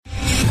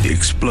The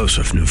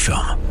explosive new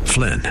film,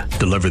 Flynn,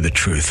 deliver the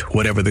truth,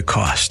 whatever the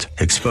cost,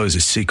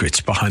 exposes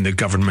secrets behind the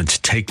government's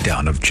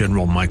takedown of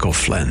General Michael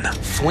Flynn.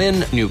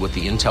 Flynn knew what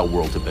the intel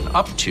world had been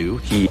up to.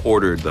 He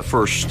ordered the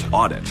first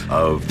audit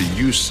of the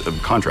use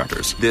of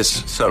contractors.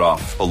 This set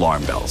off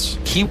alarm bells.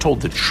 He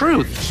told the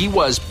truth. He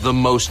was the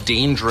most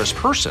dangerous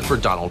person for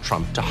Donald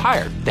Trump to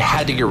hire. They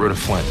had to get rid of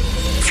Flynn.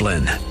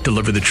 Flynn,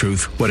 deliver the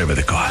truth, whatever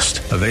the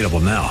cost. Available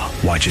now.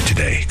 Watch it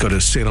today. Go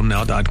to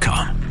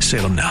salemnow.com.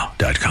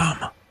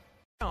 salemnow.com.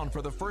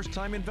 For the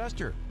first-time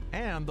investor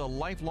and the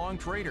lifelong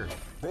trader.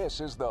 This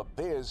is the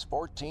Biz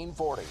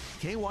 1440.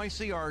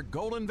 KYCR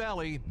Golden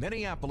Valley,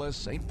 Minneapolis,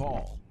 St.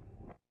 Paul.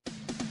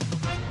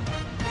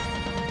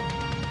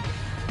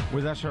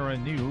 With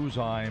SRN News,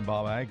 I'm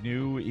Bob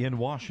Agnew in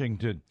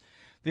Washington.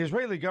 The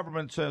Israeli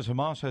government says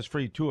Hamas has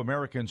freed 2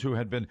 Americans who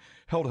had been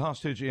held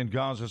hostage in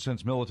Gaza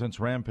since militants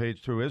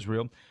rampaged through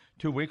Israel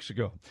 2 weeks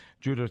ago.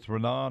 Judith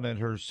Renan and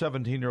her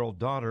 17-year-old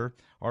daughter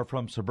are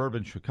from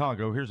suburban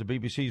Chicago. Here's the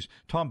BBC's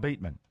Tom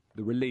Bateman.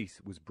 The release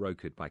was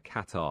brokered by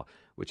Qatar,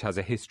 which has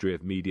a history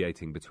of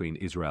mediating between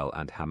Israel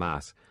and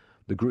Hamas.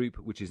 The group,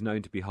 which is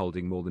known to be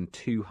holding more than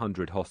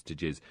 200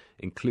 hostages,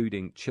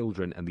 including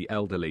children and the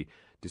elderly,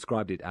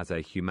 described it as a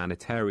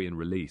humanitarian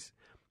release.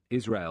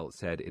 Israel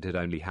said it had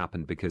only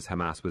happened because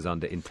Hamas was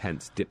under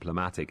intense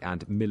diplomatic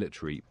and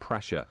military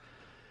pressure.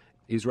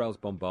 Israel's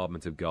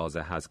bombardment of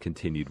Gaza has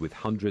continued, with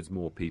hundreds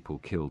more people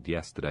killed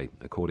yesterday,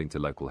 according to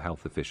local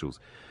health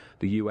officials.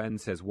 The UN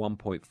says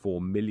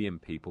 1.4 million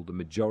people, the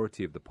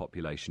majority of the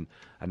population,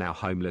 are now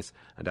homeless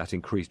and at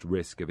increased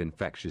risk of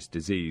infectious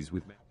disease.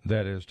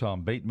 That is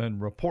Tom Bateman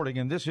reporting,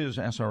 and this is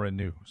SRN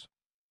News.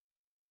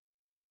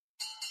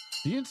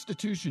 The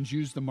institutions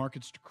use the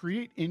markets to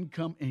create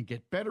income and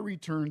get better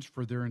returns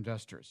for their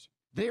investors.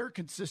 They are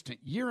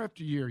consistent year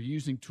after year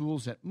using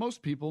tools that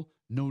most people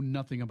know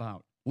nothing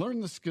about.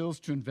 Learn the skills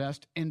to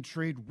invest and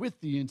trade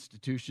with the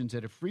institutions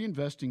at a free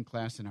investing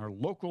class in our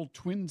local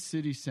Twin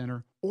City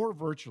Center or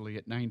virtually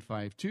at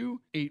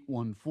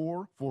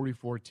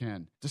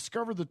 952-814-4410.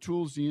 Discover the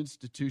tools the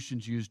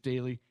institutions use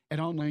daily at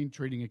Online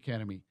Trading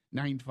Academy,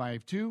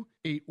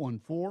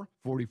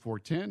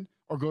 952-814-4410,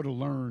 or go to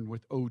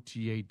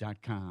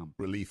learnwithota.com.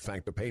 Relief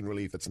Factor, pain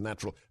relief that's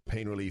natural,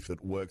 pain relief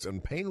that works,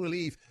 and pain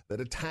relief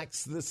that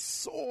attacks the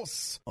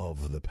source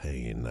of the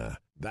pain.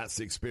 That's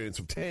the experience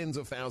of tens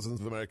of thousands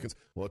of Americans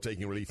who are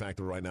taking Relief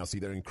Factor right now. See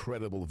their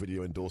incredible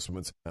video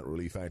endorsements at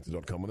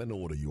relieffactor.com and then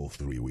order your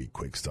 3-week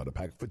quick starter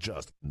pack for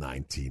just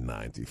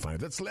 $19.95.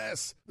 That's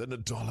less than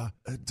 $1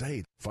 a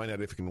day. Find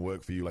out if it can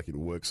work for you like it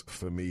works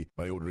for me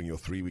by ordering your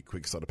 3-week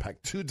quick starter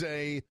pack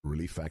today.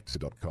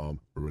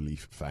 relieffactor.com,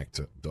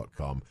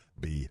 relieffactor.com.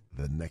 Be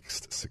the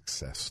next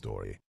success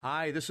story.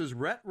 Hi, this is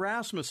Rhett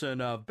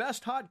Rasmussen of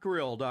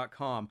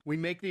BestHotGrill.com. We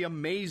make the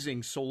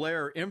amazing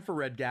Solaire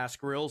infrared gas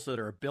grills that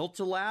are built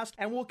to last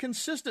and will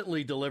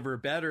consistently deliver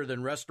better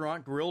than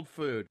restaurant grilled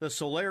food. The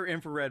Solaire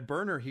infrared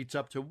burner heats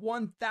up to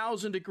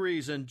 1,000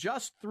 degrees in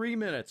just 3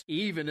 minutes,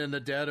 even in the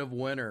dead of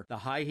winter. The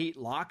high heat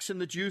locks in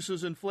the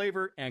juices and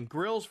flavor and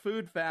grills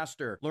food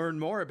faster. Learn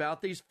more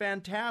about these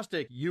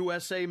fantastic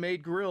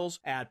USA-made grills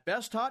at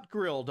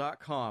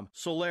BestHotGrill.com.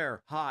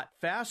 Solaire, hot,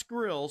 fast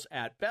grills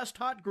at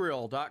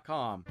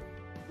BestHotGrill.com.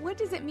 What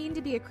does it mean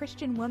to be a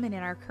Christian woman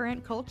in our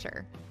current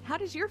culture? How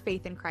does your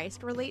faith in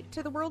Christ relate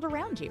to the world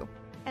around you?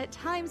 At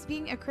times,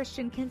 being a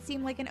Christian can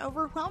seem like an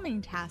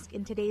overwhelming task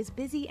in today's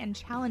busy and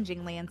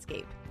challenging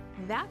landscape.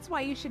 That's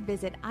why you should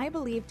visit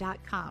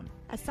IBelieve.com,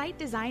 a site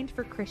designed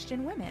for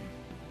Christian women.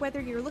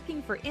 Whether you're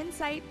looking for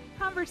insight,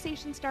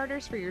 conversation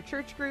starters for your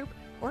church group,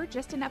 or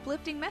just an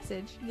uplifting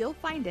message, you'll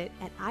find it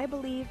at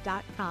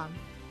IBelieve.com.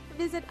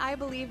 Visit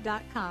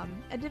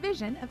IBelieve.com, a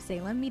division of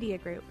Salem Media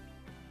Group.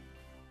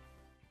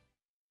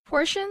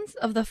 Portions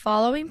of the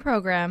following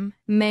program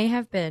may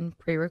have been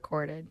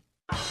pre-recorded.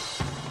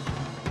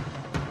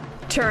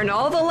 Turn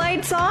all the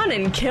lights on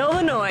and kill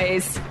the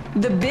noise.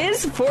 The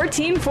Biz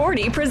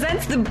 1440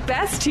 presents the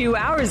best 2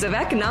 hours of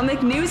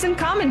economic news and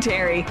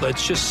commentary.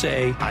 Let's just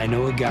say I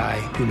know a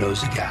guy who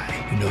knows a guy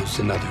who knows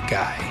another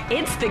guy.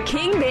 It's the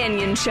King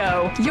Banyan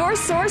Show, your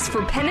source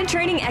for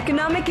penetrating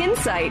economic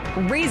insight,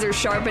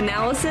 razor-sharp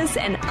analysis,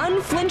 and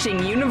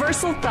unflinching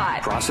universal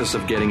thought. The process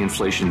of getting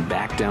inflation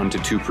back down to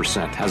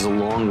 2% has a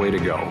long way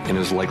to go and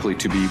is likely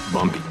to be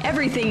bumpy.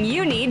 Everything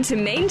you need to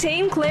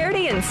maintain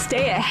clarity and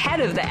stay ahead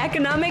of the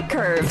economic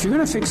curve. If you're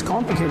going to fix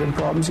complicated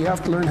problems, you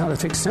have to learn how to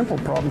fix simple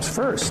problems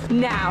first.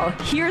 Now,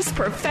 here's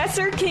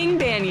Professor King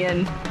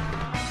Banyan.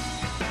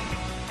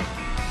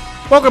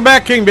 Welcome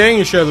back, King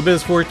Banyan Show, the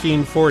Biz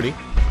 1440.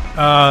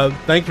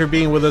 Thank you for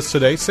being with us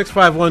today.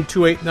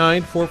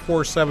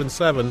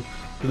 651-289-4477,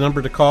 the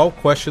number to call.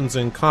 Questions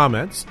and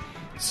comments.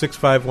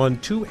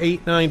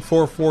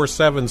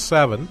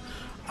 651-289-4477.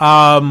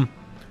 I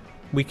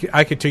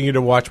continue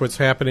to watch what's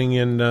happening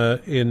in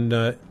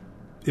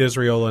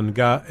Israel and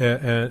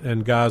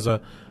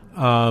Gaza.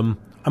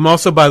 I'm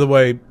also, by the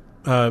way,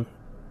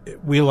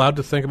 we allowed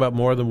to think about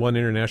more than one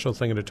international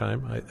thing at a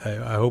time?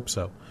 I hope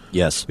so.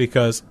 Yes.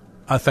 Because,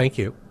 thank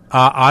you.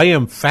 I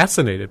am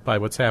fascinated by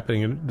what's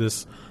happening in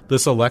the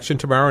this election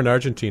tomorrow in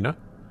Argentina.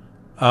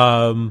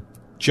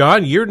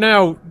 John, you're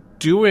now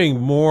doing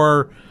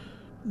more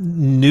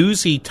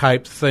newsy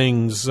type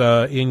things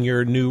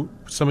in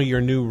some of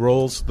your new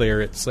roles there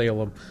at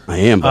Salem. I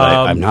am, but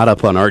I'm not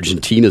up on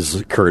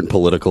Argentina's current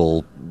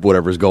political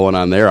whatever's going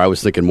on there. I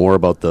was thinking more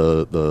about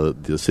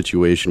the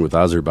situation with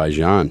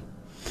Azerbaijan.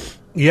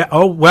 Yeah.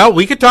 Oh well,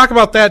 we could talk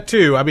about that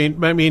too. I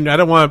mean, I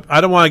don't want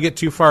to get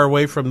too far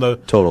away from the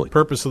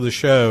purpose of the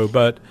show,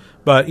 but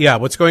yeah,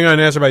 what's going on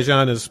in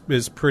Azerbaijan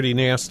is pretty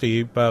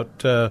nasty.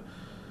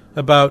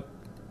 About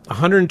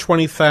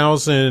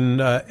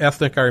 120,000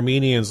 ethnic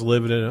Armenians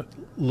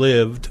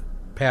lived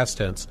past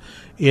tense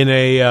in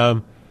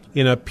a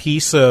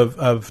piece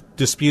of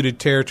disputed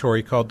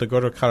territory called the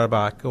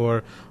Nagorno-Karabakh,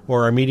 or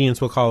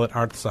Armenians will call it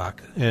Artsakh.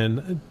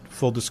 And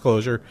full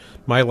disclosure,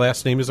 my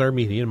last name is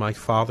Armenian. My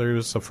father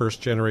is a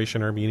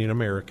first-generation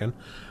Armenian-American.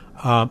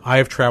 I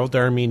have traveled to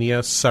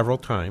Armenia several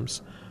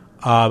times.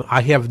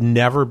 I have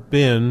never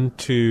been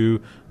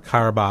to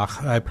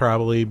Karabakh. I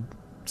probably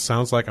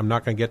sounds like I'm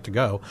not going to get to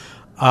go.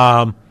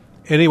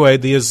 Anyway,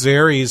 the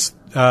Azeris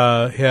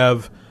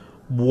have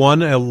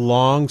won a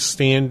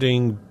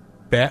long-standing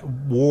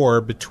war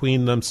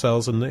between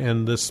themselves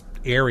and this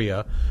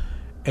area,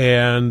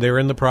 and they're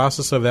in the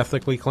process of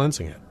ethnically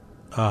cleansing it.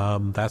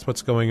 That's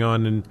what's going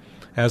on in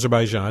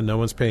Azerbaijan. No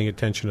one's paying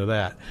attention to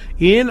that.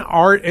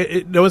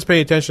 No one's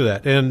paying attention to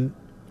that. And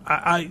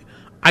I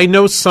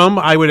know some.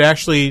 I would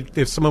actually,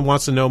 if someone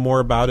wants to know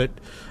more about it,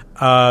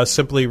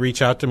 simply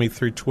reach out to me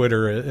through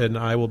Twitter, and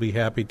I will be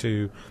happy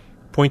to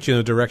point you in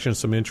the direction of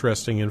some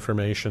interesting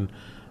information.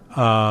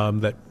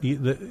 Some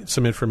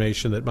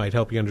information that might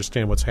help you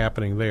understand what's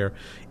happening there.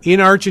 In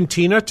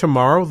Argentina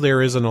tomorrow,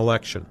 there is an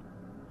election,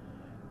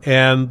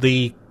 and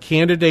the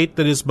candidate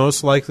that is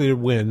most likely to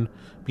win,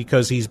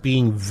 because he's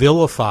being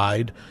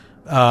vilified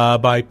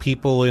by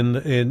people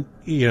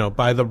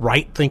by the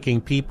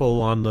right-thinking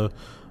people on the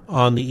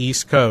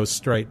East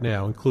Coast right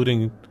now,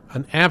 including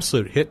an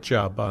absolute hit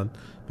job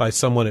by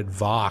someone at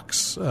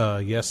Vox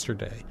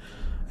yesterday,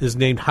 is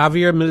named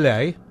Javier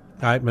Milei.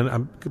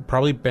 I'm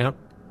probably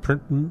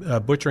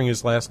butchering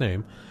his last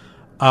name,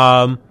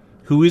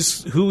 who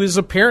is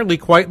apparently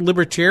quite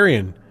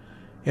libertarian,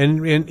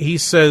 and he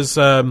says,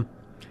 and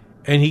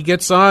he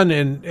gets on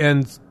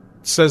and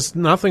says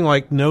nothing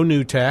like no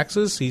new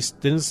taxes. He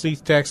didn't see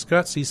tax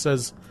cuts. He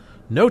says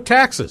no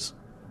taxes.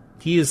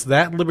 He is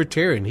that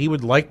libertarian. He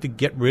would like to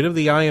get rid of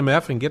the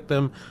IMF and get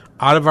them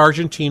out of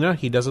Argentina.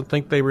 He doesn't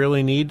think they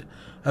really need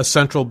a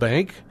central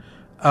bank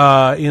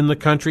in the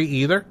country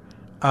either.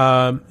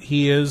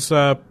 He is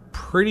a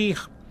pretty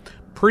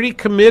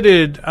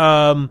committed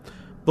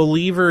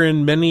believer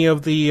in many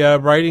of the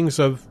writings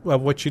of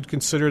what you'd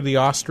consider the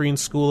Austrian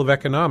School of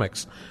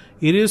Economics.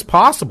 It is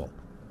possible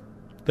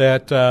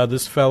that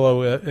this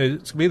fellow is going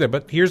to be there.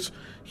 But here's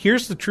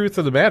the truth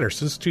of the matter.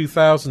 Since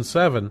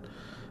 2007,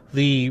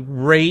 the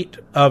rate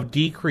of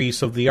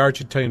decrease of the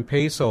Argentine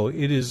peso,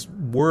 it is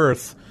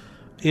worth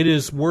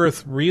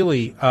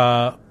really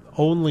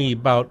only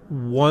about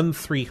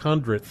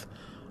 1/300th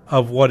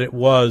of what it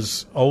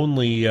was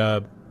only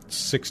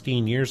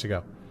 16 years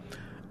ago.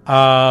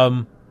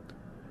 The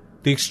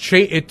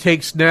exchange it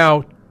takes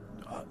now,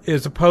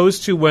 as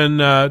opposed to when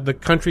the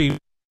country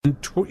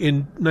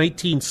in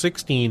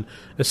 1916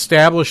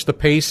 established the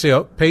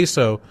peso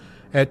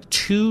at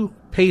 2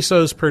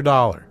 pesos per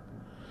dollar.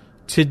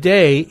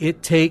 Today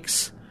it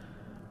takes.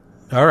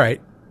 All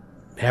right,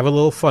 have a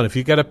little fun. If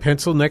you've got a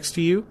pencil next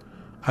to you,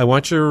 I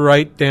want you to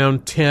write down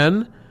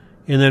 10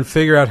 and then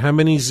figure out how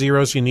many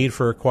zeros you need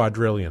for a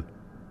quadrillion.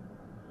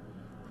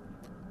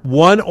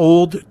 One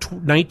old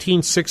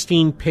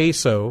 1916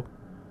 peso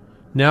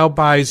now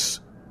buys,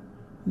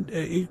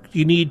 you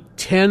need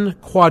 10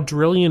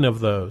 quadrillion of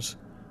those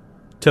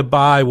to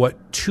buy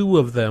what 2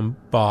 of them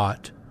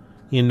bought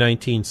in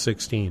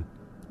 1916.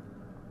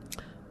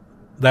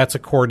 That's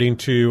according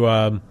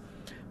to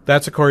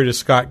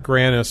Scott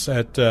Granis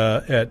at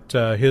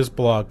his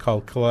blog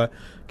called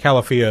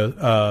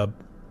Calafia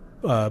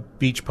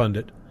Beach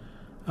Pundit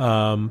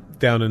down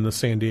in the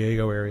San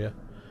Diego area.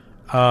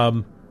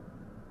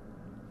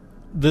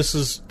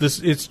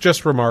 It's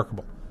just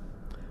remarkable.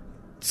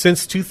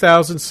 Since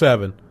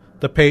 2007,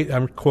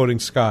 I'm quoting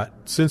Scott.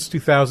 Since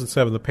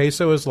 2007, the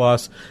peso has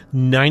lost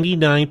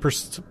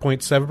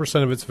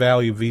 99.7% of its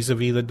value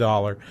vis-a-vis the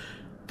dollar.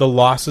 The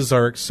losses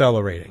are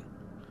accelerating.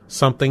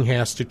 Something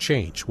has to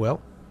change.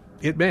 Well,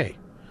 it may.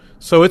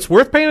 So it's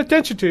worth paying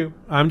attention to.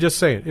 I'm just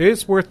saying.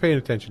 It's worth paying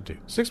attention to.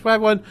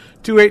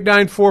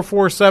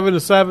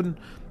 651-289-4477.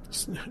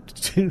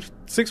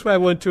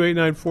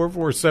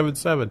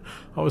 651-289-4477.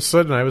 All of a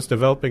sudden, I was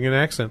developing an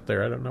accent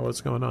there. I don't know what's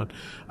going on.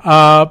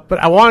 But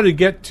I wanted to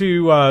get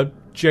to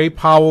Jay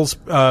Powell's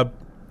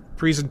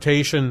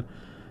presentation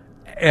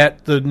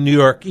at the New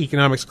York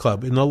Economics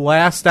Club. In the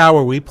last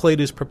hour, we played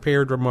his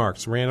prepared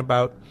remarks. Ran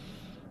about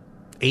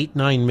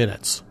 8-9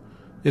 minutes.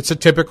 It's a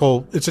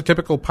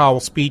typical Powell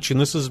speech,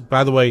 and this is,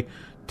 by the way,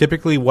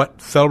 typically what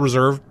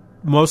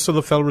most of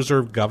the Federal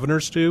Reserve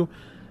governors do.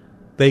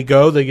 They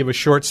give a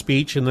short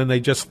speech, and then they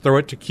just throw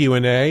it to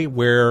Q&A,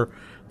 where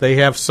they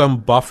have some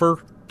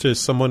buffer to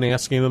someone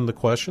asking them the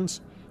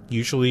questions.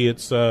 Usually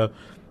it's a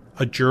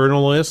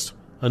journalist,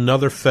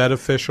 another Fed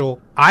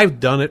official. I've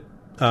done it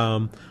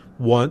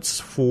once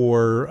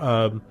for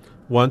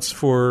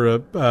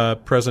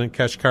President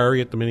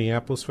Kashkari at the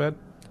Minneapolis Fed.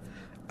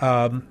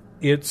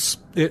 It's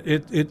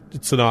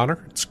an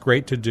honor. It's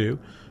great to do,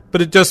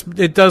 but it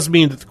does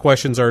mean that the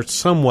questions are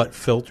somewhat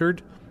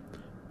filtered.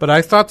 But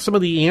I thought some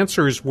of the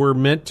answers were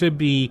meant to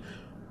be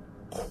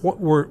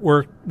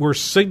we're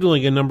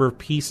signaling a number of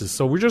pieces.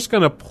 So we're just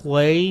going to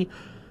play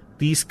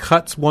these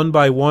cuts one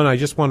by one. I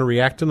just want to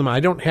react to them. I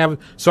don't have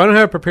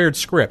a prepared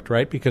script,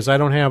 right? Because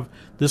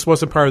this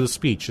wasn't part of the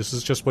speech. This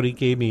is just what he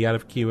gave me out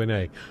of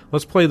Q&A.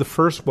 Let's play the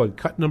first one,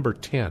 cut number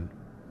 10.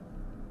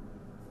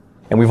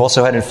 And we've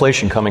also had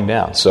inflation coming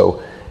down.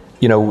 So,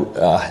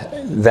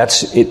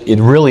 it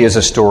really is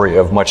a story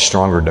of much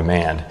stronger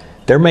demand.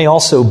 There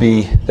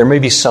may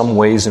be some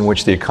ways in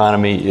which the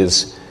economy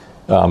is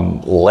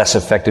less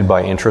affected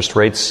by interest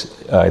rates.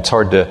 It's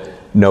hard to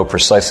know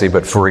precisely,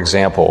 but for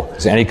example,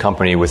 any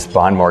company with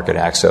bond market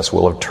access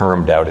will have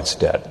termed out its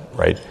debt,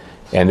 right?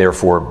 And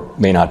therefore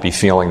may not be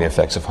feeling the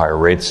effects of higher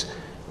rates.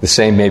 The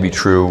same may be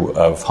true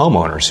of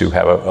homeowners who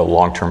have a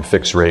long-term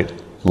fixed rate,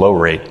 low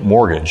rate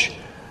mortgage,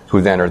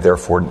 who then are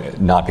therefore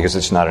not, because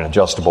it's not an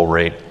adjustable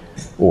rate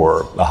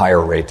or a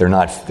higher rate, they're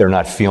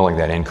not feeling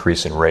that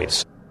increase in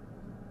rates.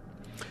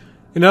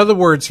 In other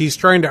words, he's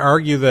trying to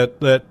argue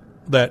that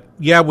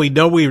we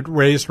know we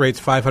raised rates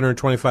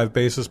 525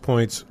 basis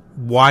points.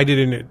 Why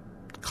didn't it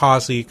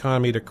cause the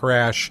economy to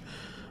crash?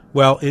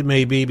 Well, it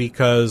may be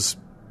because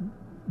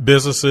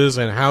businesses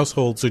and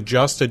households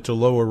adjusted to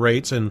lower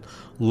rates and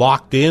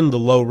locked in the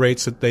low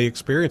rates that they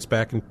experienced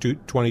back in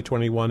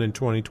 2021 and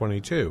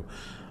 2022,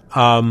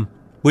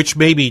 which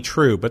may be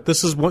true. But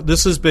this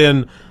has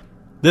been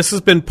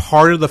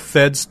part of the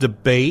Fed's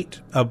debate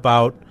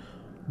about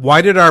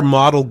why did our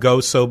model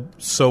go so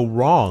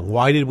wrong?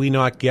 Why did we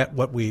not get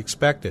what we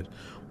expected?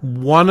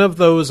 One of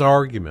those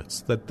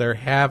arguments that they're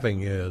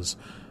having is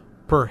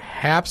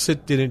perhaps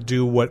it didn't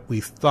do what we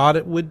thought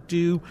it would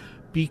do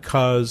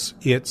because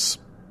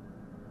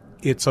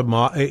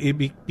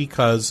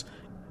because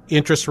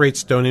interest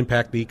rates don't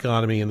impact the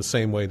economy in the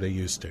same way they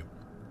used to,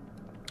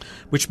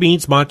 which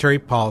means monetary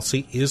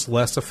policy is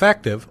less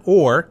effective,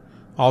 or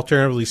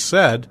alternatively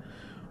said,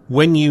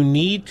 when you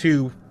need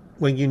to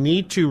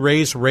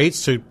raise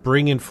rates to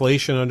bring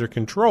inflation under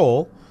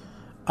control,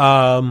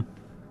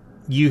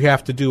 you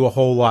have to do a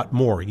whole lot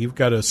more. You've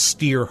got to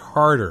steer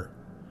harder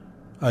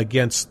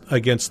against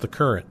the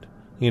current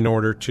in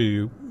order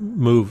to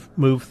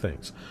move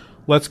things.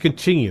 Let's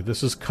continue.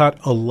 This is cut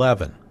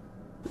 11.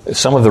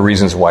 Some of the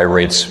reasons why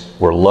rates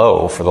were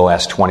low for the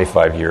last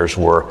 25 years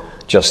were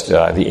just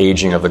the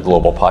aging of the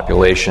global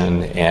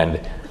population and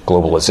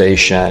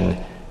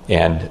globalization,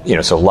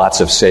 and so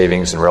lots of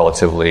savings and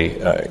relatively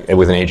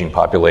with an aging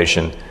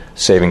population,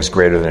 savings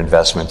greater than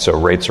investment, so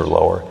rates are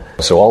lower.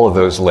 So all of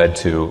those led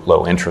to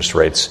low interest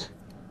rates.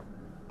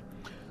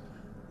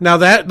 Now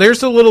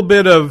there's a little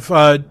bit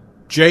of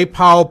Jay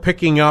Powell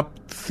picking up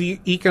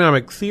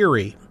economic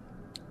theory,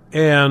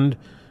 and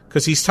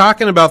because he's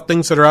talking about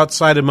things that are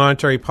outside of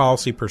monetary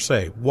policy per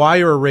se. Why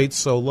are rates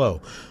so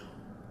low?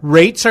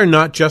 Rates are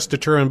not just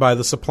determined by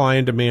the supply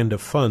and demand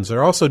of funds.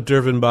 They're also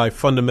driven by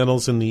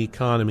fundamentals in the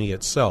economy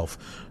itself.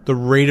 The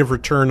rate of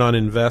return on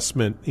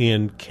investment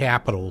in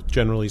capital,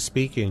 generally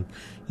speaking,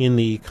 in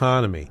the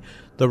economy.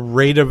 The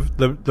rate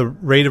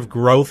of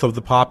growth of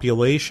the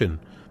population.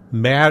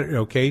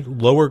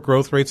 Lower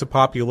growth rates of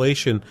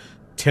population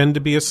tend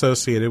to be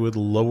associated with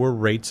lower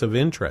rates of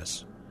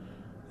interest,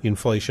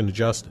 inflation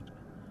adjusted,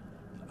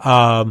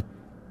 and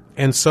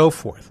so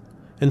forth.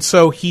 And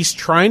so he's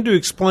trying to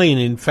explain,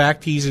 in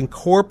fact, he's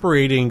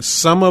incorporating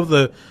some of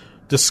the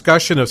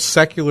discussion of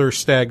secular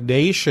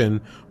stagnation,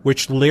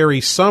 which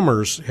Larry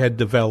Summers had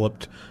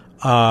developed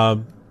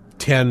 10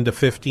 to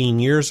 15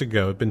 years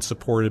ago. It had been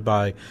supported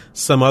by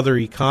some other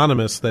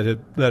economists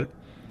that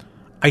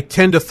I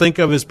tend to think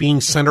of as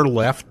being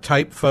center-left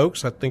type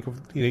folks. I think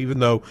of, even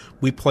though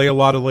we play a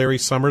lot of Larry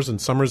Summers,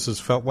 and Summers has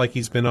felt like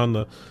he's been on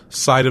the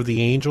side of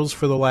the Angels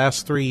for the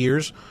last 3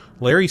 years,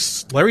 Larry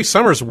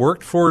Summers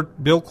worked for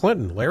Bill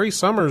Clinton. Larry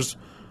Summers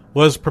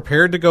was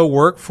prepared to go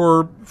work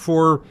for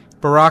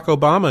Barack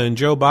Obama and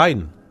Joe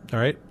Biden. All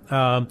right,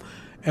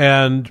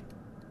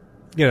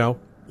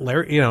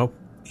 Larry,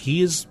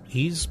 he's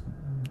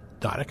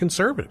not a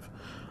conservative,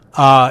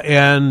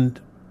 and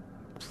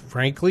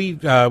frankly,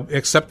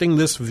 accepting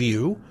this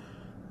view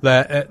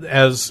that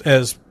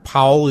as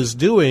Powell is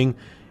doing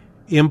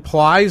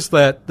implies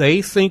that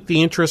they think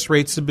the interest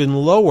rates have been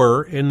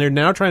lower, and they're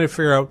now trying to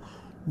figure out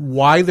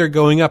why they're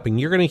going up. And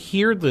you're going to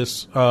hear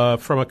this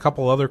from a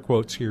couple other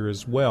quotes here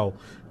as well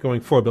going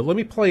forward. But let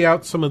me play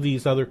out some of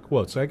these other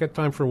quotes. I got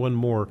time for one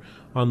more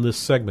on this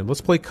segment.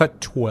 Let's play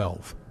cut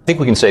 12. I think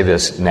we can say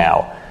this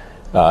now.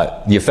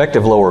 The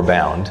effective lower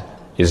bound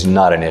is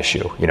not an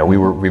issue. We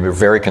were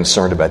very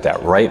concerned about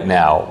that. Right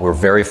now, we're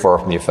very far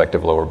from the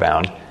effective lower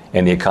bound,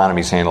 and the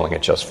economy's handling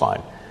it just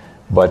fine.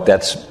 But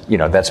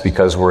that's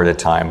because we're at a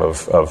time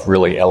of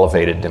really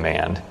elevated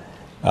demand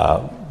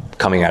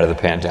coming out of the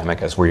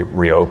pandemic as we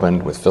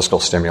reopened with fiscal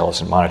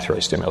stimulus and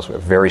monetary stimulus. We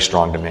have very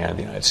strong demand in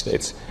the United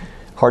States.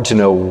 Hard to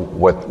know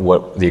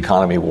what the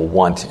economy will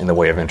want in the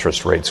way of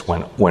interest rates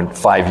when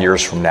 5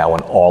 years from now,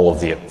 when all of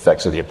the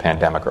effects of the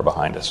pandemic are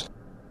behind us.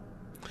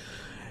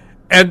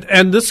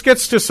 And this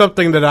gets to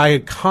something that I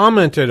had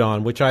commented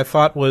on, which I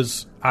thought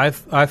was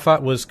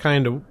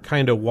kind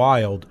of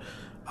wild,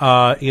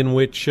 in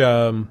which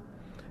a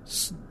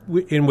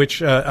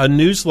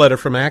newsletter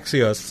from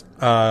Axios,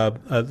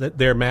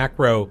 their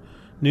macro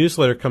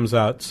newsletter comes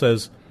out,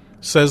 says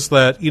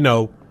that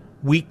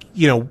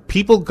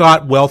people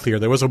got wealthier.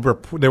 There was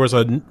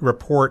a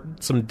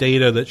report, some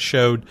data that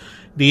showed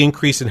the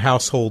increase in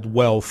household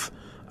wealth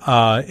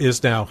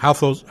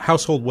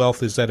household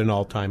wealth is at an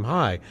all-time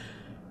high.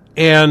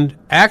 And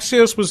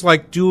Axios was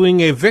like doing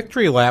a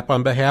victory lap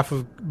on behalf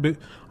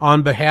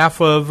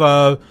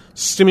of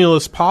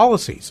stimulus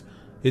policies.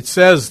 It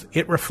says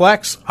it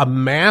reflects a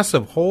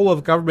massive whole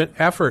of government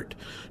effort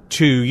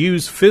to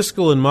use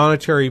fiscal and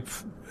monetary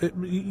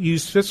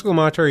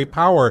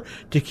power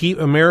to keep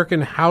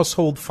American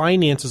household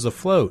finances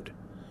afloat.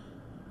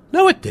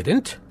 No, it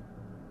didn't.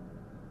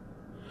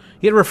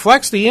 It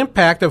reflects the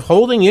impact of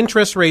holding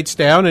interest rates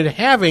down and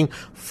having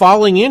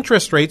falling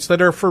interest rates that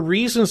are for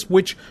reasons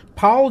which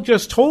Paul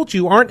just told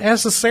you aren't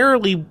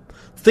necessarily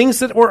things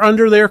that are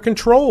under their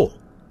control.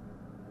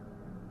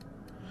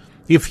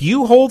 If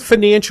you hold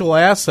financial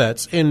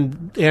assets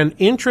and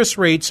interest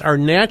rates are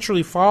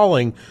naturally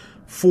falling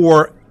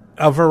for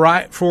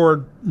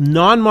for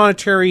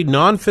non-monetary,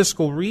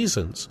 non-fiscal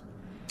reasons,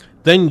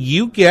 then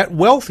you get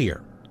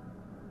wealthier.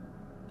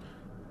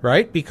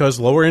 Right? Because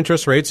lower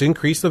interest rates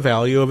increase the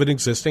value of an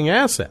existing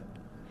asset.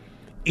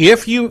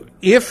 If you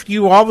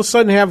all of a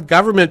sudden have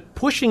government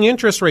pushing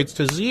interest rates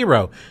to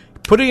zero,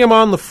 putting them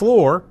on the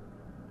floor,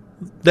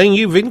 then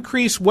you've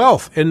increased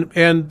wealth.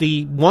 And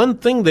the one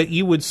thing that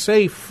you would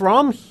say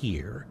from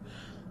here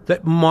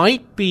that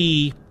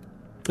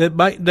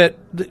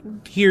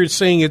here is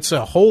saying it's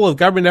a whole of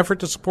government effort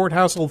to support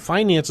household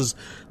finances,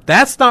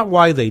 that's not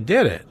why they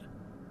did it.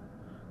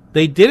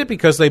 They did it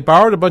because they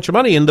borrowed a bunch of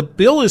money, and the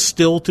bill is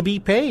still to be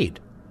paid.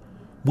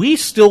 We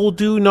still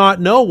do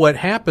not know what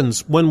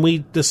happens when we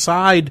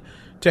decide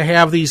to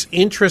have these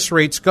interest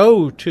rates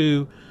go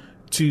to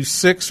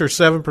 6 or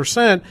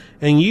 7%,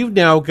 and you've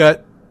now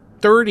got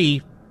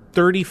 30,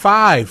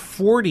 35,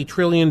 $40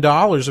 trillion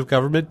of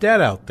government debt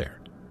out there.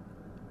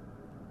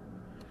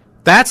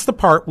 That's the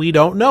part we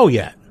don't know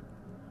yet.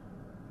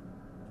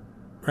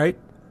 Right?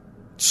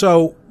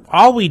 So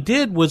all we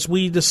did was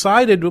we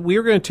decided that we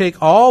were going to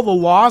take all the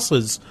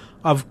losses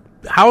of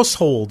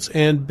households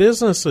and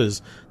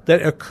businesses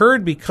that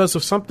occurred because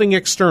of something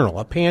external,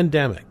 a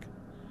pandemic.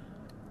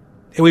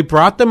 And we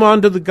brought them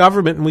onto the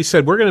government and we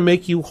said, we're going to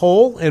make you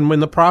whole. And in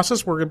the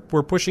process, we're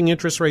pushing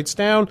interest rates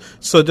down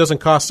so it doesn't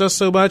cost us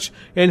so much.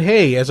 And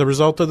hey, as a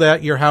result of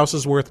that, your house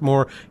is worth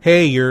more.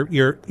 Hey,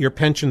 your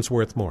pension's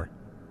worth more.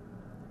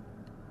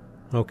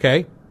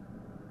 Okay?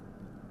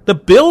 The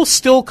bill's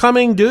still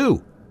coming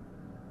due.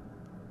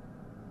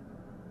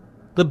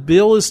 The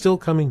bill is still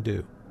coming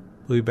due.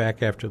 We'll be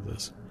back after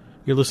this.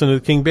 You're listening to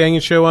the King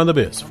Bangin' Show on the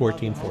Biz,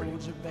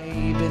 1440.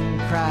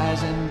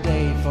 Cries and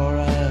day for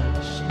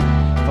us,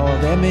 for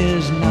them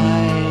is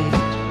night,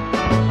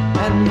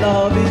 and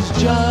love is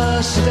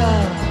just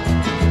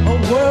a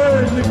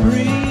word we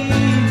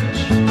preach,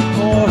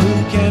 for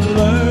who can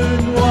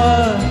learn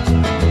what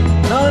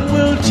none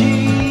will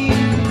teach.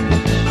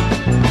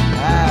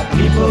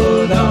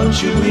 People,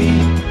 don't you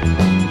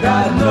weep,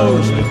 God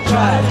knows we've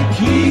tried to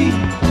keep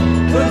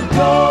the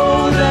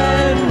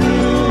golden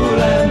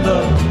rule and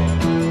the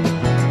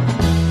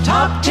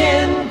top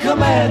 10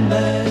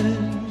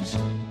 commandments.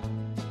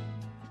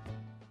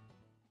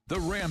 The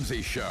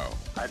Ramsey Show.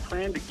 I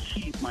plan to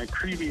keep my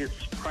previous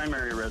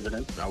primary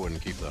residence. I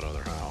wouldn't keep that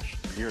other house.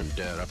 You're in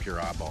debt up your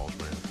eyeballs,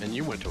 man. And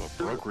you went to a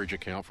brokerage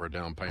account for a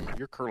down payment.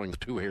 You're curling the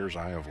 2 hairs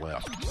I have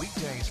left.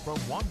 Weekdays from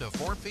 1 to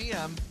 4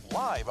 p.m.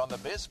 live on the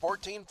Biz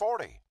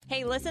 1440.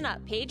 Hey, listen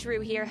up. Paige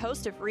Rue here,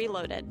 host of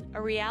Reloaded,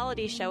 a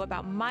reality show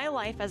about my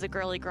life as a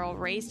girly girl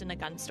raised in a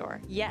gun store.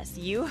 Yes,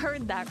 you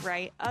heard that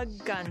right, a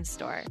gun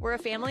store. We're a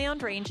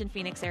family-owned range in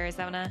Phoenix,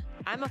 Arizona.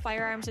 I'm a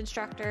firearms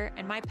instructor,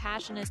 and my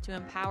passion is to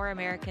empower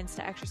Americans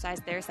to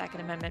exercise their Second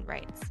Amendment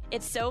rights.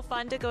 It's so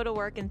fun to go to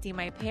work and see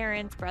my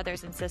parents,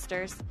 brothers, and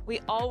sisters. We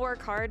all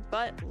work hard,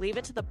 but leave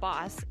it to the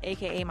boss,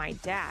 aka my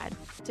dad,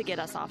 to get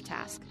us off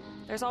task.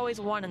 There's always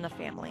one in the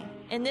family.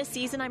 In this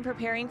season, I'm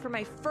preparing for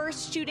my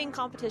first shooting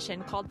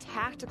competition called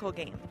Tactical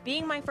Game.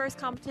 Being my first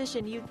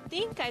competition, you'd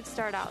think I'd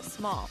start out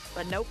small,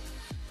 but nope.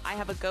 I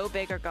have a go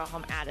big or go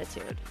home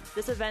attitude.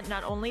 This event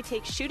not only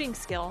takes shooting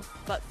skill,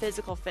 but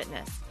physical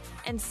fitness.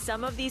 And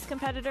some of these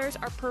competitors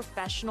are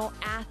professional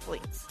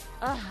athletes.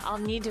 I'll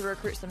need to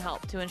recruit some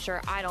help to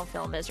ensure I don't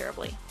fail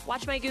miserably.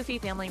 Watch my goofy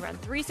family run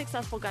 3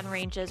 successful gun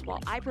ranges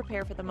while I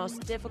prepare for the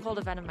most difficult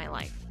event of my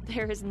life.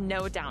 There is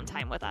no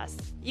downtime with us.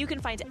 You can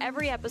find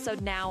every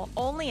episode now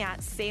only at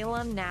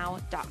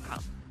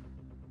salemnow.com.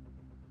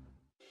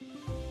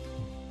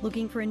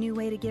 Looking for a new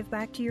way to give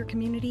back to your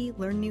community,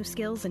 learn new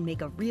skills, and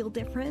make a real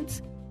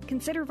difference?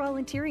 Consider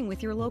volunteering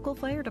with your local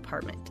fire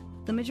department.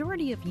 The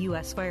majority of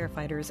U.S.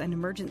 firefighters and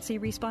emergency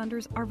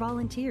responders are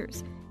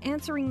volunteers,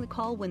 answering the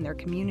call when their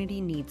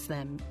community needs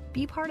them.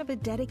 Be part of a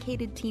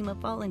dedicated team of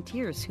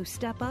volunteers who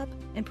step up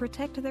and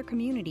protect their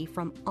community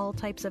from all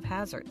types of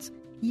hazards.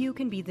 You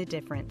can be the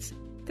difference.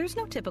 There's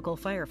no typical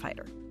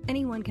firefighter.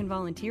 Anyone can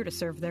volunteer to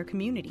serve their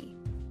community.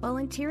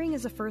 Volunteering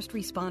as a first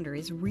responder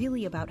is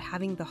really about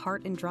having the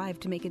heart and drive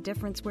to make a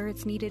difference where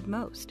it's needed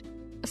most.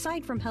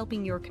 Aside from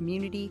helping your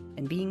community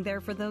and being there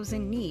for those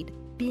in need,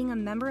 being a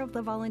member of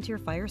the Volunteer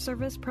Fire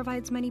Service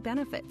provides many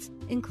benefits,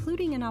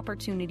 including an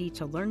opportunity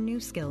to learn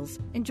new skills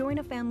and join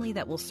a family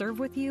that will serve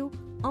with you,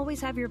 always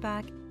have your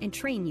back, and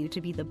train you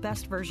to be the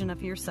best version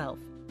of yourself.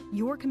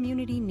 Your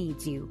community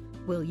needs you.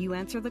 Will you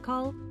answer the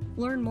call?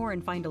 Learn more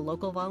and find a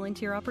local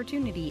volunteer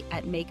opportunity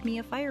at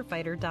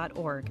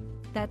makemeafirefighter.org.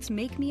 That's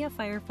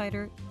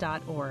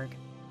makemeafirefighter.org.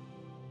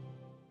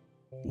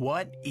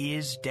 What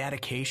is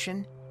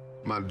dedication?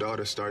 My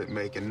daughter started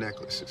making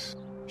necklaces.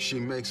 She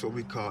makes what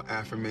we call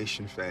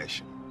affirmation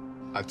fashion.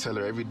 I tell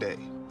her every day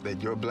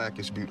that your black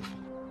is beautiful.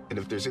 And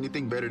if there's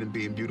anything better than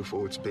being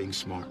beautiful, it's being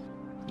smart.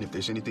 And if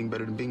there's anything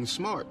better than being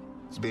smart,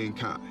 it's being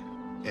kind.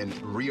 And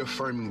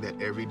reaffirming that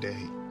every day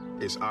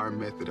is our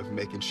method of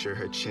making sure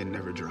her chin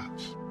never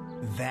drops.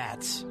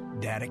 That's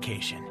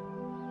dedication.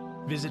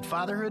 Visit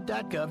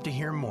fatherhood.gov to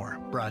hear more.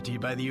 Brought to you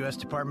by the U.S.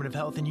 Department of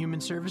Health and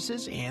Human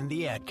Services and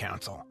the Ad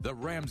Council. The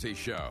Ramsey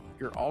Show.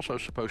 You're also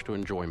supposed to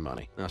enjoy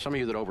money. Now, some of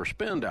you that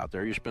overspend out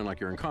there, you spend like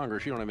you're in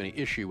Congress, you don't have any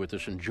issue with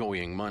this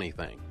enjoying money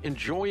thing.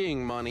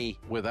 Enjoying money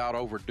without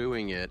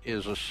overdoing it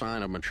is a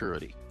sign of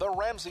maturity. The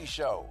Ramsey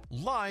Show,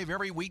 live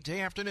every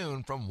weekday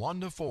afternoon from 1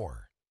 to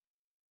 4.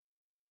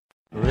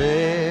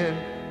 Red,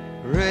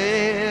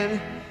 red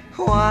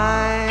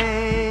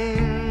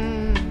wine,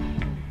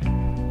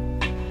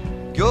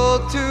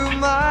 go to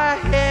my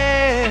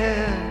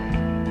head,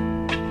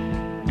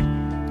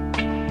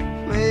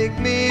 make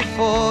me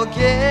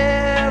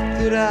forget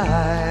that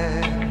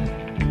I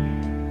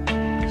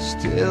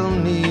still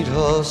need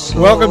her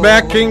soul. Welcome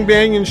back, King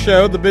Banyan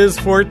Show, the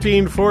Biz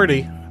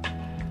 1440.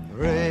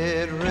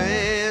 Red,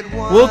 red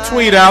wine. We'll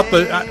tweet out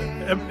the...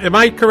 am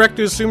I correct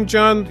to assume,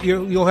 John,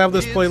 you'll have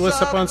this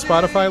playlist up on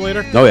Spotify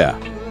later? Oh, yeah.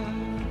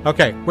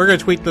 Okay, we're going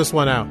to tweet this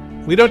one out.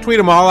 We don't tweet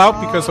them all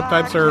out because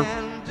sometimes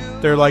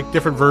they're like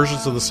different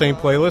versions of the same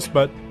playlist,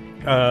 but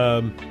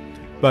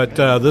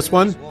this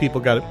one,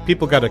 people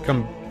got to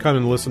come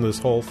and listen to this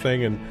whole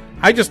thing, and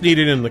I just need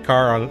it in the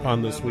car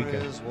on this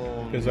weekend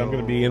because I'm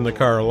going to be in the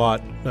car a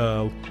lot.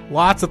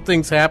 Lots of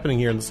things happening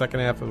here in the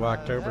second half of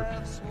October.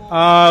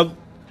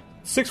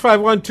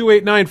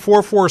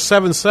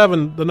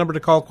 651-289-4477, the number to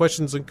call.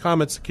 Questions and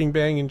comments, the King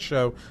Banyan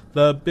Show,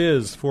 the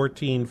Biz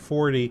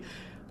 1440.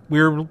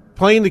 We were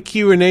playing the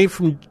Q&A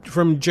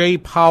from Jay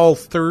Powell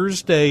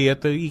Thursday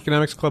at the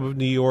Economics Club of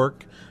New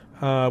York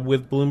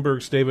with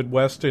Bloomberg's David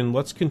Weston.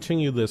 Let's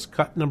continue this.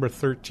 Cut number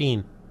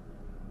 13.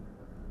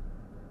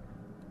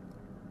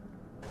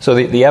 So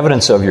the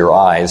evidence of your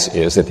eyes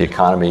is that the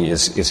economy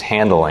is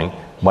handling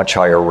much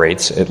higher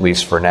rates, at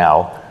least for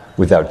now,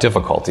 without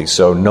difficulty.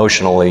 So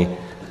notionally,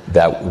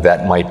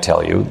 that might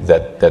tell you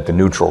that the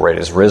neutral rate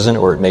has risen,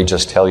 or it may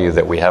just tell you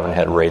that we haven't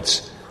had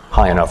rates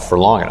high enough for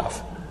long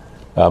enough.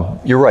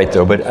 You're right,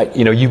 though, but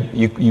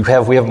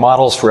we have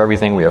models for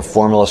everything. We have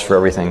formulas for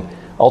everything.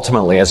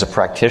 Ultimately, as a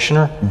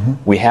practitioner,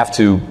 we have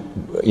to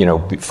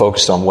be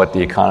focused on what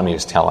the economy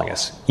is telling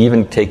us,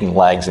 even taking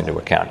lags into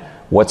account.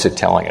 What's it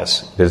telling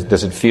us?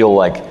 Does it feel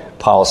like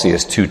policy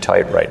is too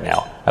tight right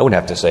now? I would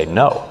have to say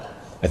no.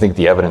 I think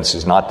the evidence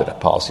is not that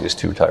policy is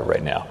too tight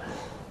right now.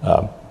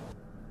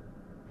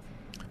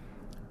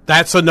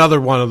 That's another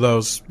one of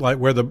those like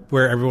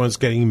where everyone's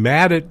getting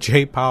mad at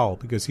Jay Powell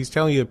because he's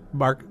telling you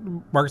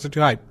markets are too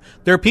high.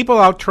 There are people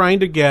out trying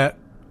to get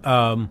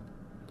they're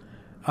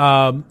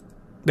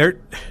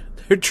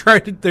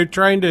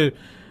trying to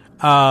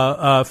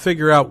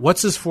figure out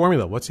what's his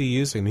formula, what's he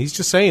using. He's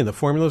just saying the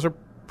formulas are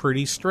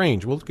pretty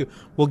strange. We'll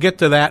get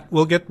to that.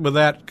 We'll get with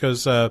that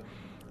because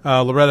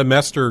Loretta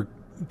Mester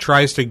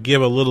tries to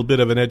give a little bit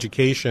of an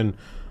education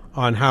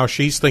on how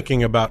she's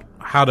thinking about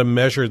how to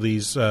measure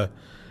these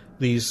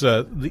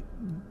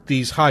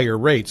higher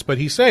rates. But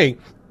he's saying,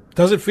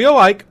 does it feel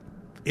like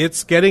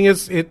it's getting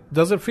it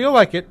doesn't feel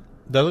like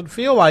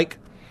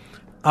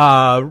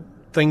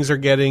things are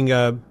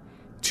getting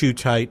too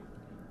tight.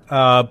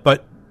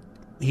 But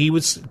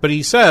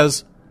he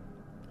says,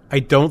 I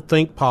don't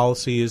think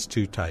policy is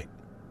too tight.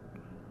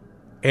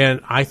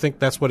 And I think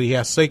that's what he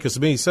has to say, because to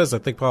me, he says, I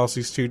think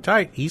policy is too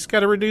tight. He's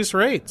got to reduce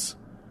rates.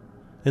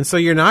 And so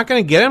you're not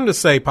going to get him to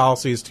say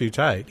policy is too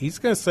tight. He's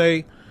going to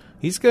say,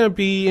 he's going to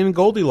be in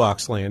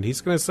Goldilocks land. He's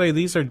going to say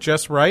these are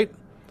just right.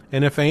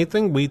 And if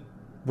anything,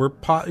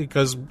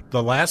 because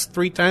the last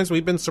 3 times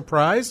we've been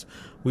surprised,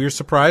 we were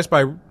surprised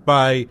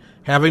by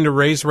having to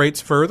raise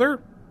rates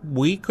further.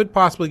 We could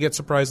possibly get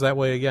surprised that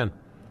way again,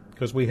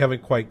 because we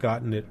haven't quite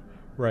gotten it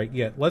right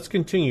yet. Let's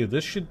continue.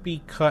 This should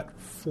be cut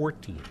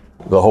 14.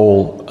 The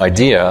whole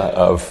idea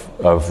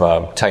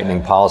of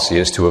tightening policy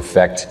is to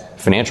affect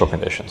financial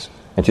conditions.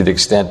 And to the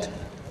extent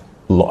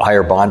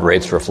higher bond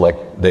rates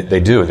reflect, they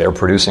do. They're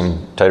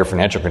producing tighter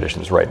financial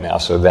conditions right now.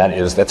 So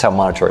that's how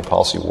monetary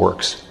policy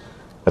works.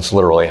 That's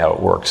literally how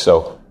it works.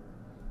 So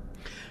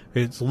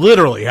it's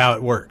literally how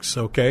it works,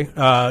 okay?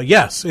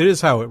 Yes, it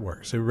is how it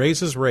works. It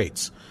raises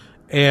rates.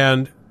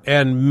 And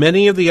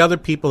many of the other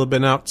people who have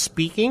been out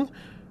speaking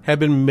have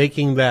been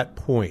making that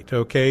point,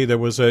 okay? There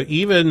was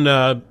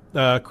even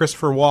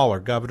Christopher Waller,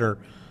 governor.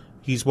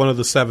 He's one of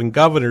the 7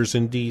 governors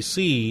in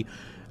D.C.,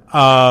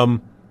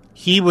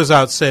 he was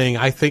out saying,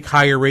 I think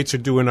higher rates are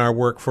doing our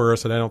work for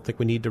us, and I don't think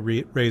we need to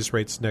raise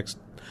rates next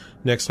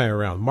time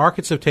around.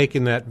 Markets have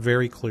taken that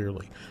very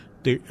clearly.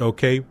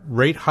 Okay,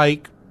 rate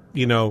hike,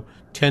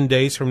 10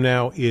 days from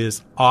now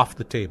is off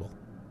the table.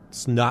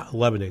 It's not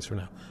 11 days from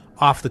now.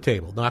 Off the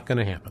table. Not going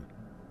to happen.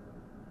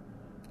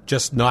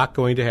 Just not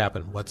going to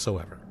happen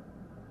whatsoever.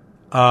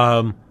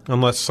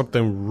 Unless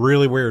something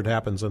really weird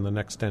happens in the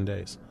next 10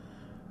 days.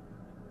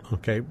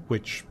 Okay,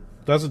 which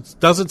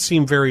doesn't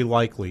seem very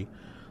likely.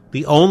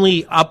 The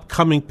only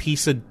upcoming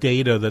piece of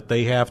data that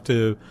they have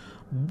to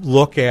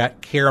look at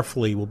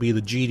carefully will be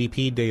the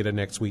GDP data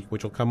next week,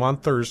 which will come on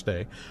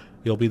Thursday.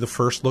 It'll be the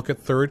first look at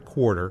third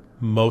quarter.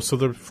 Most of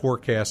the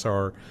forecasts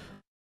are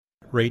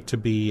rate to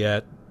be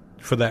at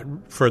for that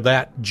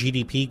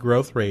GDP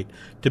growth rate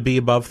to be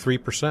above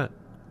 3%.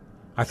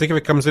 I think if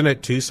it comes in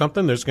at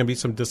 2-something, there's going to be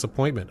some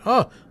disappointment.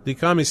 Oh, the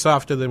economy's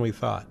softer than we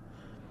thought.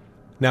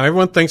 Now,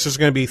 everyone thinks there's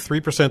going to be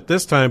 3%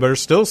 this time, but are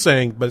still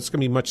saying, but it's going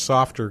to be much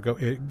softer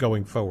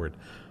going forward.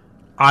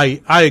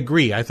 I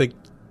agree. I think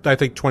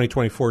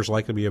 2024 is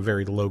likely to be a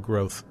very low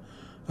growth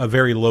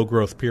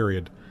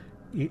period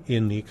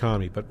in the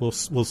economy. But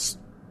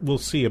we'll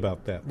see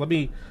about that.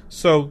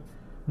 So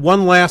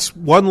one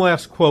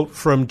last quote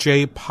from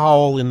Jay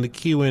Powell in the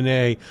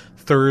Q&A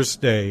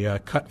Thursday,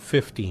 cut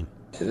 15.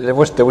 There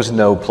was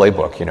no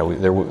playbook.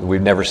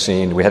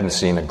 We hadn't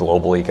seen a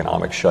global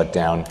economic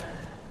shutdown.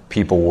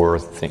 People were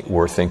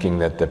thinking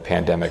that the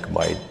pandemic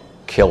might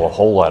kill a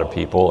whole lot of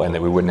people and that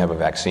we wouldn't have a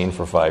vaccine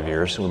for 5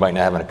 years. We might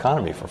not have an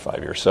economy for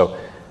 5 years.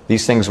 So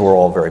these things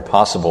were all very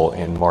possible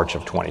in March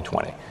of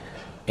 2020.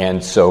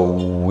 And so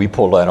we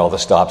pulled out all the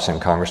stops and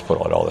Congress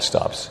pulled out all the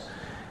stops.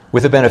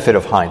 With the benefit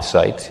of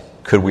hindsight,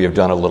 could we have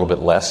done a little bit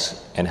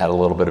less and had a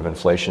little bit of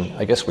inflation?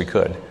 I guess we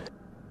could.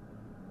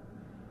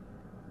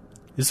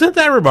 Isn't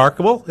that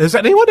remarkable? Has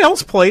anyone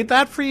else played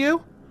that for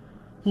you?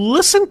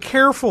 Listen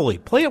carefully.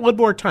 Play it one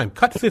more time.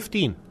 Cut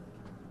 15.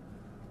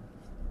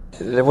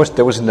 There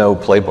was no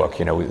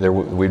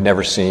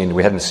playbook.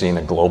 We hadn't seen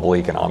a global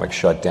economic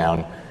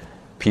shutdown.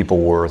 People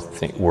were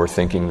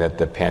thinking that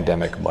the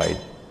pandemic might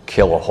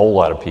kill a whole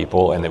lot of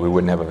people and that we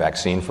wouldn't have a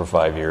vaccine for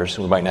 5 years.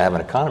 We might not have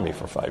an economy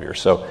for 5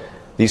 years. So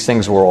these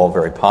things were all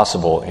very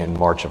possible in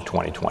March of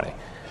 2020.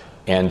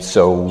 And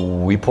so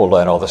we pulled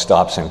out all the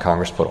stops and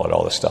Congress pulled out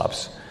all the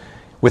stops.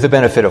 With the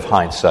benefit of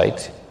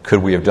hindsight,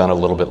 could we have done a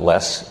little bit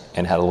less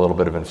and had a little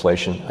bit of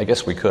inflation? I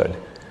guess we could.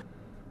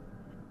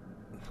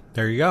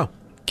 There you go.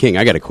 King,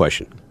 I got a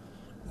question.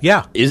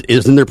 Yeah.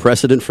 Isn't there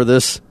precedent for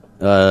this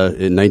in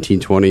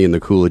 1920 in the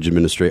Coolidge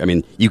administration? I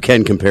mean, you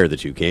can compare the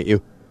two, can't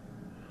you?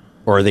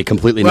 Or are they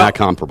completely not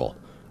comparable?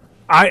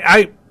 They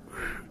had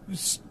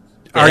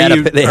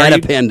a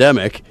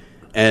pandemic.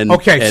 So I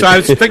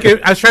was trying to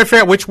figure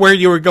out where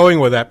you were going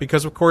with that,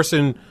 because, of course,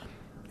 I'm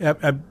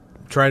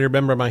trying to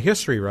remember my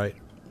history right.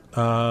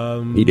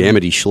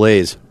 Amity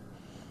Schlaze.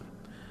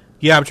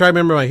 Yeah, I'm trying to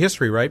remember my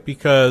history right,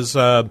 because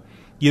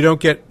you don't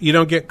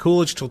get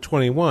Coolidge till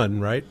 21,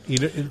 right?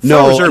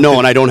 No,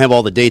 and I don't have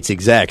all the dates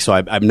exact, so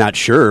I'm not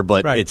sure.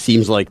 But It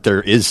seems like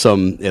there is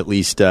some, at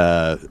least,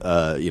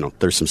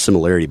 there's some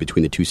similarity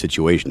between the two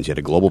situations. You had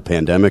a global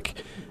pandemic,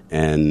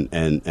 and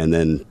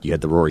then you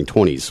had the Roaring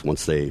 '20s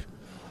once they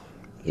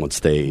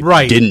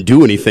didn't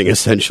do anything.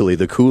 Essentially,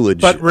 the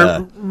Coolidge. But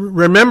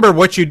remember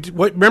what you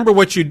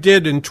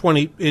did in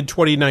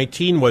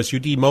 2019 was you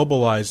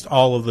demobilized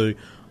all of the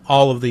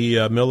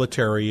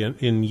military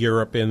in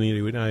Europe and the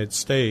United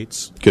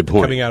States. Good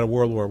point. Coming out of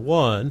World War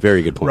I.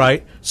 Very good point.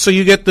 Right. So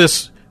you get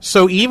this.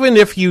 So even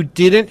if you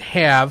didn't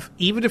have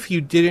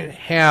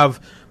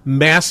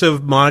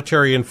massive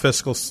monetary and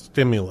fiscal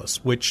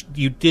stimulus, which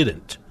you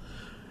didn't,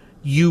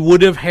 you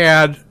would have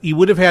had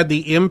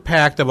the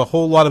impact of a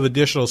whole lot of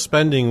additional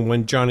spending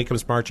when Johnny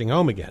comes marching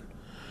home again,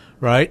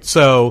 right?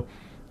 So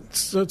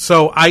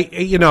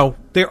I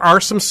there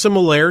are some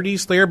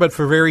similarities there, but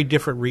for very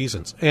different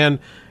reasons. And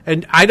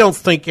I don't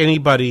think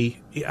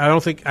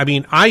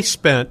I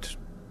spent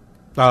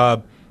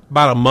about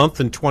a month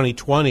in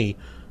 2020,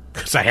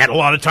 because I had a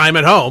lot of time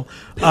at home,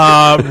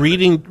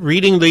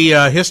 reading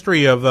the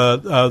history of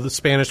the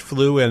Spanish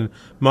flu and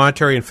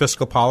monetary and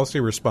fiscal policy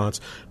response.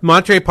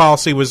 Monetary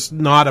policy was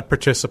not a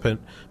participant.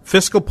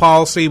 Fiscal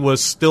policy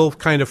was still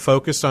kind of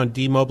focused on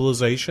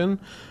demobilization.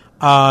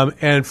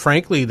 And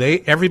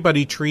frankly,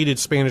 everybody treated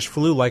Spanish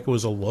flu like it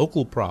was a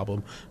local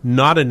problem,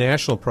 not a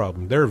national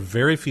problem. There are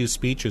very few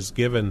speeches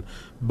given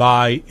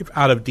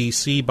out of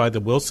D.C. by the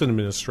Wilson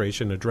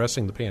administration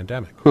addressing the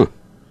pandemic.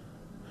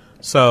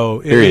 So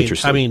very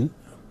interesting. I mean,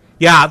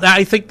 yeah,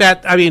 I think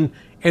that. I mean,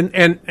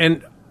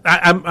 and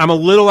I'm a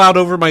little out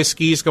over my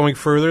skis going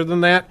further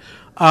than that.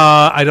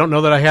 I don't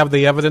know that I have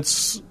the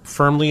evidence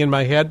firmly in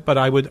my head, but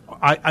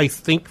I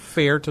think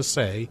fair to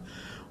say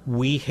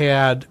we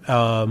had.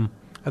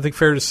 I think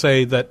fair to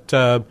say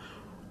that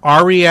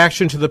our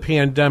reaction to the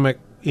pandemic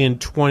in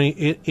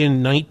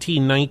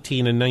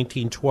 1919 and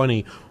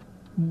 1920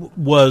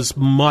 was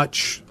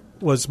much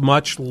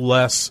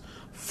less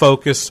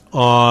focused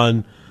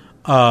on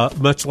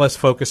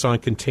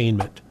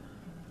containment.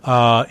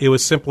 It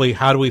was simply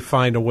how do we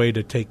find a way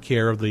to take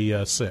care of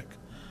the sick.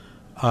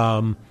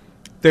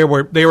 There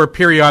were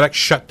periodic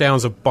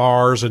shutdowns of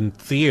bars and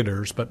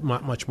theaters, but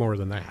not much more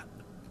than that.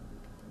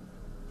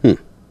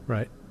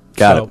 Right.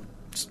 Got it.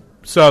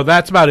 So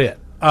that's about it.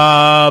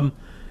 That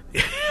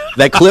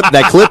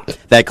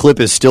clip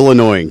is still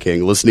annoying,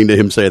 King. Listening to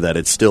him say that,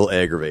 it's still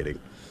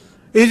aggravating.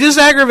 It is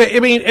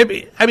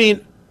aggravating. I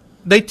mean,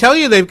 they tell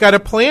you they've got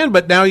a plan,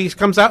 but now he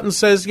comes out and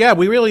says, "Yeah,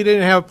 we really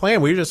didn't have a plan.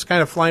 We were just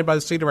kind of flying by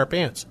the seat of our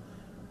pants."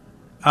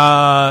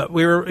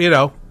 We were,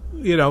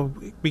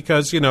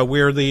 because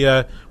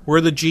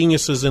we're the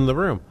geniuses in the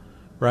room,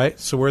 right?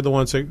 So we're the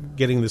ones that are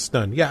getting this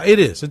done. Yeah, it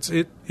is.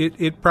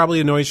 It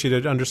probably annoys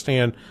you to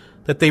understand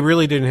that they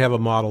really didn't have a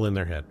model in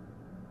their head.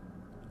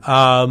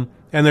 And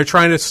they're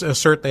trying to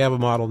assert they have a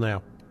model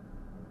now.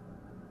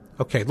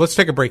 Okay, let's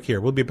take a break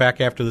here. We'll be back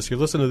after this. You're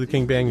listening to the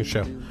King Bangor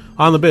Show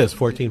on the Biz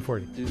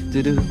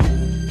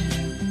 1440.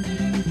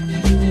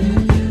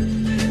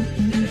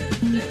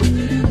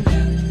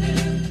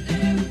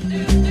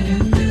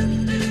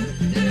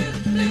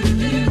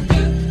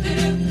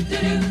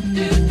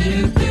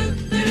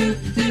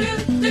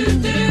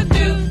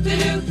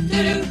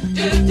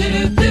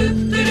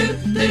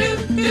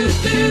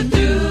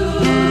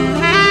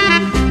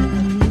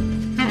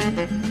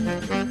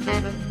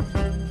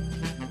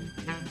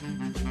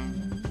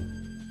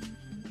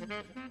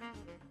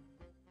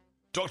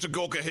 Dr.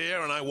 Gorka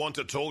here, and I want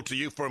to talk to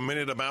you for a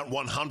minute about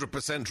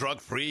 100%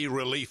 drug-free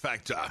Relief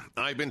Factor.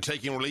 I've been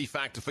taking Relief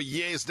Factor for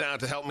years now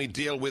to help me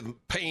deal with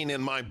pain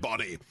in my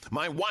body.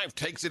 My wife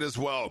takes it as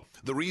well.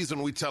 The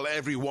reason we tell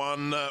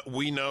everyone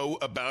we know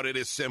about it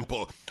is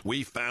simple.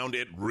 We found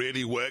it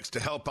really works to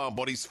help our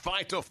bodies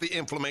fight off the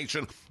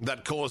inflammation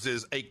that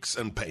causes aches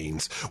and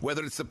pains.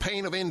 Whether it's the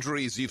pain of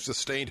injuries you've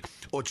sustained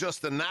or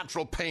just the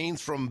natural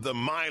pains from the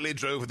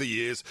mileage over the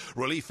years,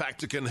 Relief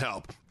Factor can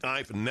help.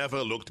 I've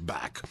never looked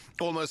back.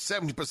 Almost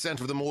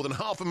 70% of the more than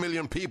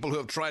 500,000 people who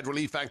have tried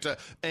Relief Factor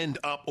end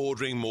up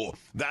ordering more.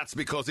 That's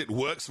because it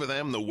works for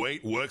them the way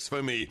it works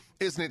for me.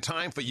 Isn't it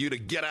time for you to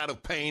get out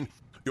of pain?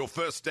 Your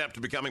first step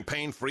to becoming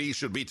pain-free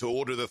should be to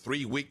order the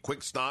 3-week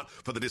quick start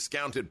for the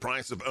discounted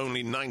price of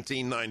only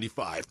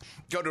 $19.95.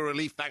 Go to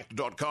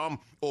ReliefFactor.com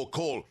or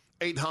call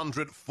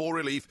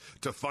 800-4RELIEF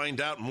to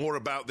find out more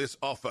about this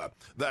offer.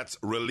 That's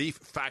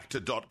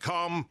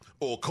ReliefFactor.com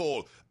or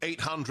call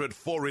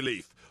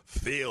 800-4RELIEF.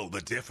 Feel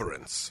the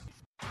difference.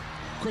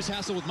 Chris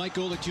Hassel with Mike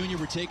Golick Jr.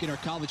 We're taking our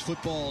college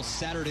football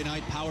Saturday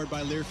night powered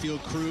by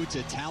Learfield crew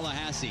to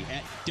Tallahassee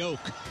at Doak.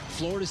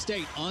 Florida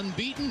State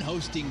unbeaten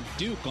hosting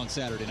Duke on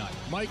Saturday night.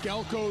 Mike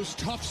Elko's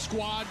tough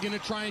squad going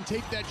to try and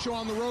take that show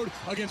on the road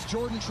against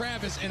Jordan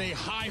Travis and a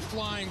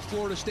high-flying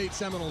Florida State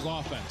Seminoles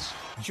offense.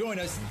 Join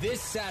us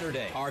this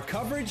Saturday. Our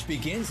coverage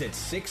begins at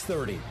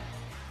 6:30.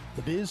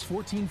 The Biz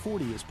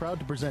 1440 is proud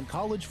to present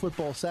College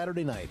Football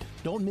Saturday night.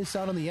 Don't miss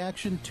out on the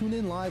action. Tune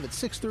in live at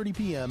 6:30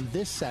 p.m.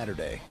 this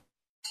Saturday.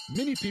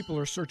 Many people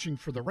are searching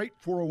for the right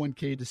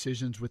 401k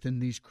decisions within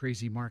these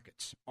crazy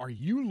markets. Are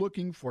you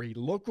looking for a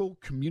local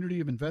community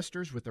of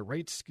investors with the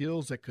right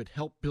skills that could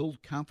help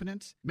build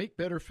confidence? Make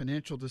better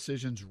financial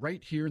decisions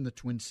right here in the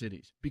Twin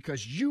Cities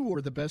because you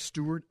are the best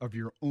steward of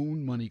your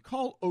own money.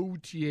 Call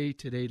OTA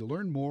today to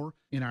learn more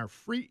in our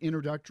free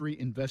introductory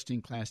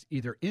investing class,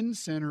 either in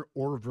center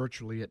or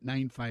virtually at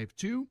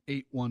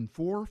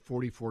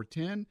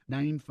 952-814-4410,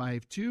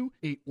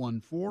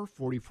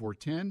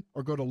 952-814-4410,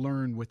 or go to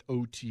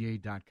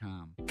learnwithota.com.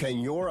 Can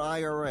your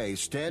IRA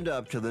stand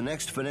up to the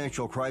next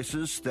financial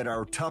crisis that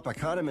our top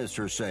economists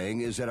are saying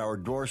is at our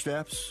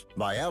doorsteps?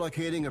 By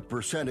allocating a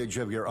percentage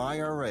of your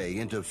IRA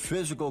into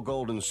physical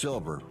gold and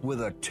silver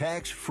with a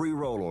tax-free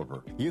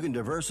rollover, you can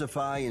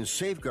diversify and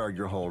safeguard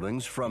your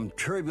holdings from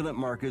turbulent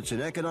markets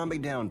and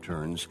economic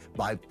downturns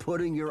by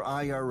putting your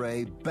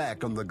IRA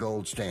back on the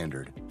gold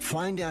standard.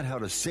 Find out how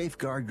to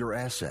safeguard your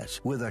assets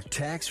with a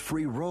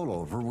tax-free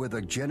rollover with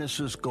a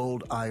Genesis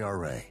Gold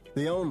IRA.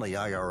 The only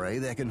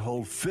IRA that can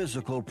hold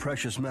physical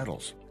precious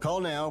metals. Call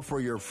now for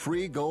your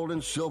free gold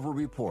and silver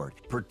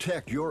report.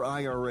 Protect your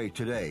IRA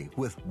today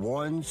with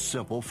one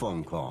simple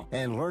phone call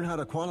and learn how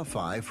to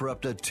qualify for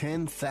up to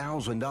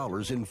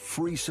 $10,000 in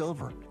free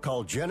silver.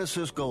 Call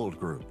Genesis Gold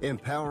Group,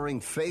 empowering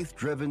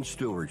faith-driven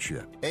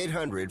stewardship.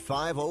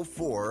 800-504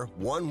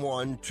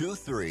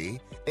 800-504-1123.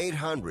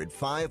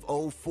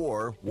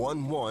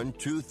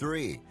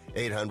 800-504-1123.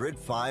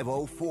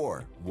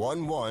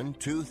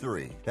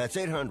 800-504-1123. That's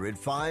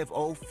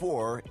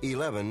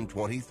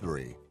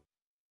 800-504-1123.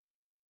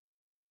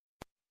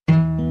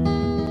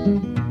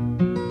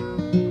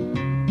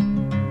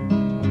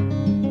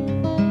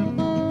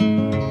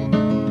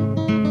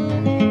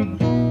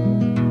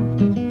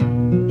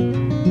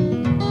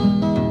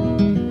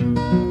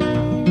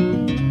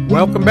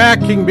 Welcome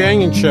back, King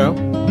Banyan Show.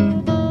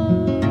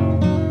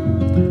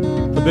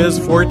 The Biz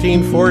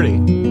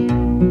 1440.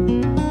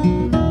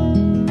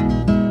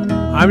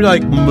 I'm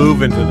like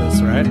moving to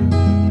this, right?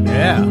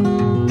 Yeah.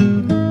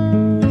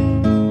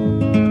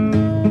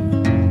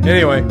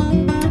 Anyway,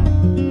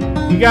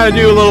 we got to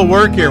do a little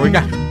work here.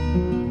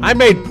 I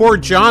made poor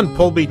John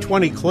pull me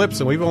 20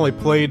 clips, and we've only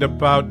played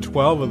about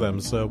 12 of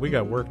them, so we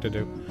got work to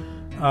do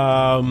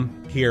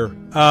here.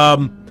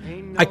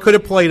 I could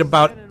have played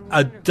about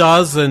a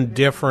dozen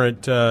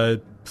different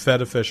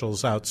Fed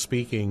officials out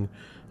speaking.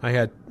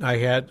 I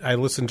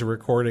listened to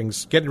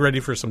recordings, getting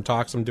ready for some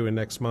talks I'm doing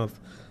next month.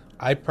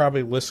 I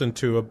probably listened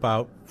to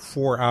about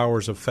 4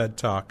 hours of Fed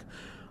talk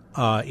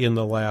in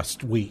the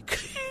last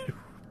week.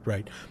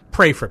 Right?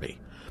 Pray for me.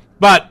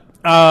 But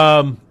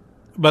the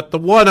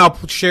one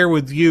I'll share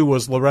with you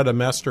was Loretta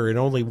Mester in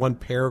only one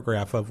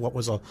paragraph of what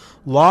was a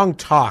long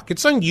talk.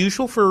 It's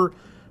unusual for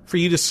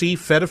you to see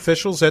Fed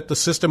officials at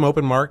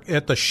the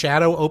at the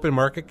Shadow Open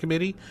Market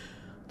Committee.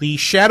 The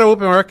Shadow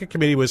Open Market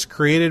Committee was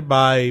created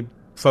by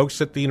folks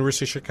at the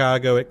University of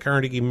Chicago, at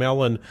Carnegie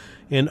Mellon,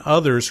 and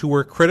others who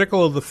were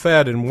critical of the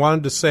Fed and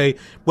wanted to say,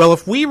 well,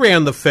 if we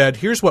ran the Fed,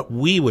 here's what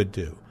we would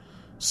do.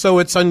 So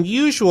it's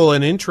unusual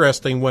and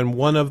interesting when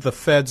one of the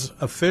Fed's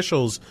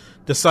officials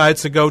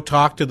decides to go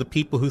talk to the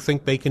people who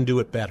think they can do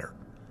it better,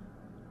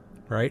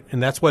 right?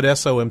 And that's what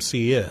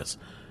SOMC is.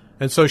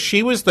 And so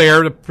she was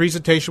there. The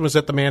presentation was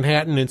at the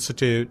Manhattan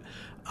Institute,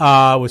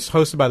 was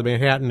hosted by the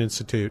Manhattan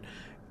Institute.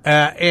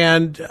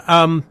 And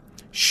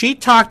she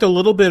talked a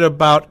little bit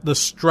about the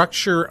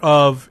structure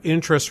of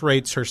interest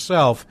rates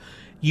herself,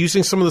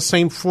 using some of the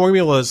same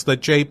formulas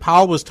that Jay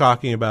Powell was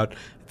talking about.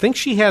 I think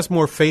she has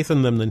more faith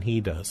in them than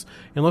he does.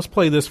 And let's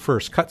play this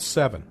first. Cut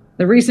 7.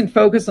 The recent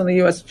focus on the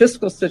U.S.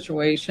 fiscal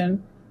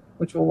situation,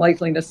 which will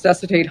likely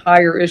necessitate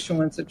higher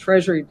issuance of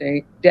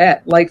Treasury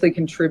debt, likely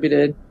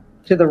contributed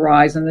to the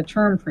rise in the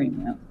term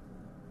premium.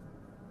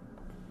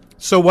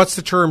 So what's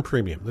the term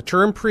premium? The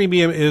term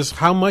premium is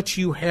how much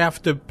you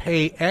have to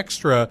pay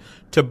extra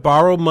to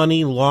borrow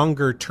money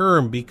longer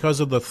term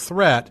because of the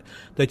threat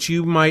that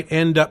you might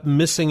end up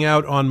missing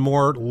out on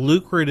more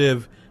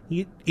lucrative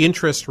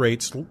interest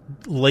rates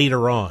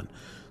later on.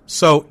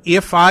 So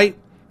if I'm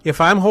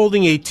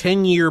holding a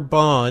 10-year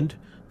bond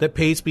that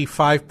pays me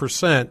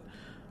 5%,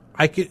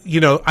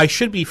 I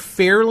should be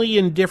fairly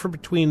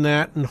indifferent between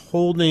that and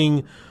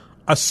holding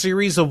a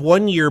series of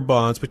 1-year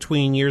bonds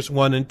between years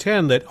 1 and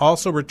 10 that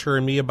also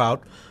return me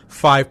about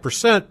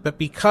 5%. But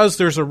because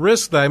there's a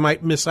risk that I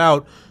might miss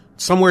out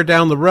somewhere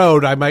down the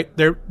road,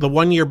 the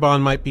 1-year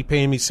bond might be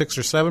paying me 6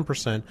 or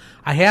 7%.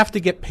 I have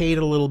to get paid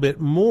a little bit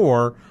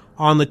more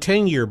on the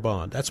 10-year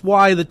bond. That's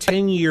why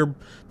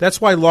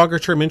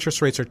longer-term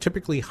interest rates are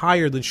typically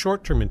higher than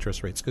short-term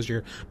interest rates, because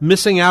you're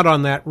missing out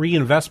on that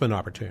reinvestment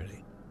opportunity.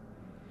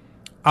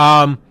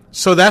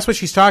 So that's what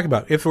she's talking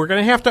about. If we're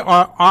going to have to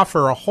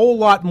offer a whole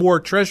lot more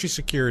Treasury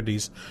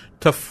securities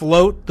to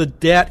float the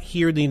debt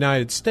here in the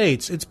United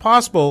States, it's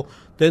possible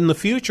that in the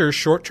future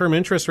short-term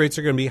interest rates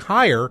are going to be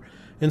higher,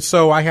 and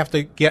so I have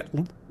to get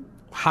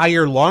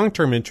higher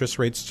long-term interest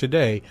rates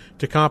today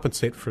to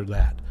compensate for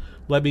that.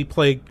 Let me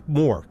play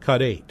more.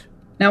 Cut 8.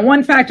 Now,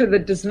 one factor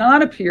that does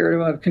not appear to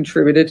have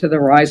contributed to the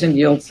rise in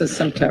yields since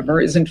September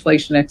is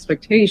inflation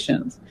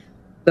expectations.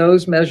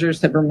 Those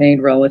measures have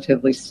remained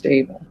relatively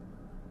stable.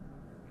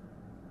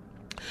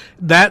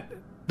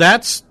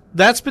 That's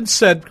been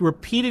said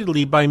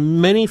repeatedly by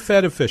many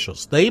Fed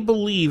officials. They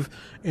believe,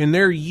 and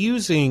they're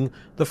using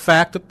the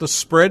fact that the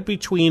spread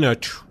between an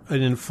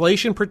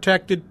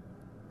inflation-protected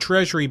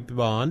Treasury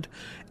bond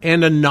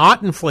and a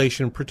not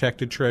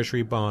inflation-protected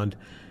Treasury bond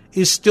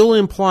is still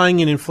implying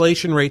an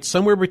inflation rate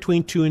somewhere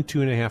between 2 and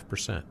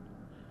 2.5%.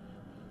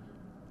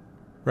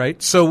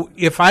 Right? So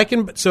if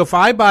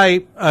I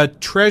buy a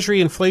Treasury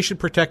inflation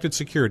protected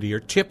security or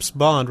TIPS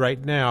bond right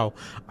now,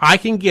 I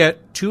can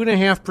get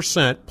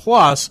 2.5%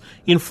 plus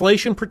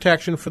inflation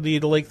protection for the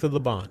length of the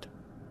bond.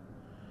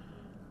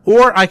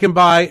 Or I can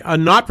buy a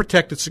not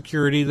protected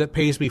security that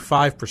pays me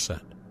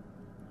 5%.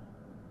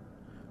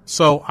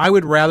 So I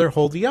would rather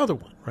hold the other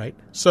one, right?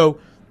 So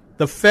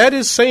the Fed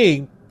is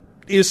saying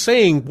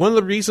one of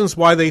the reasons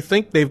why they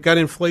think they've got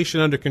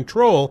inflation under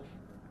control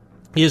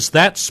is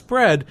that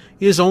spread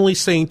is only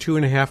saying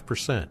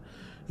 2.5%.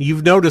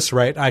 You've noticed,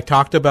 right? I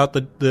talked about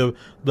the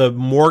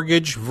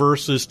mortgage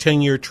versus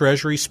 10-year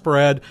Treasury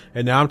spread,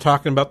 and now I'm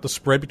talking about the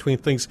spread between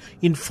things.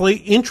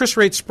 Interest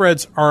rate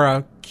spreads are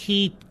a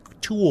key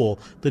tool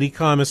that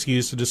economists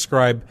use to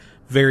describe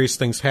various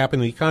things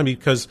happening in the economy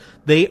because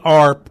they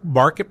are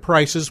market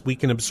prices we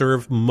can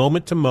observe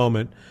moment to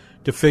moment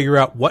to figure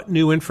out what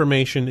new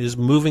information is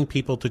moving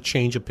people to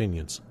change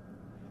opinions.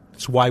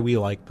 It's why we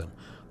like them.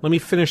 Let me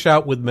finish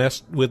out with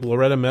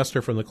Loretta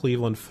Mester from the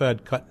Cleveland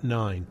Fed, cut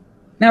 9.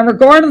 Now,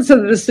 regardless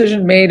of the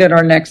decision made at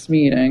our next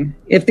meeting,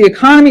 if the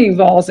economy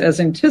evolves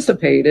as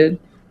anticipated,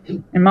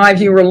 in my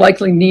view, we're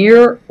likely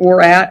near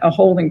or at a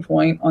holding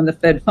point on the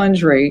Fed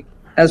funds rate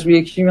as we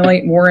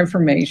accumulate more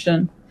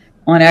information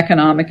on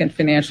economic and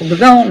financial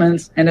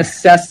developments and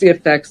assess the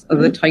effects of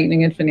the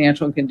tightening in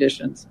financial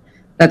conditions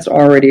that's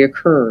already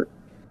occurred.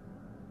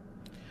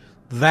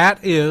 That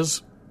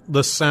is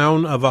the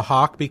sound of a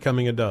hawk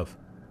becoming a dove.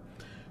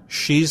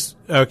 She's,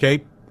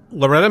 okay,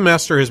 Loretta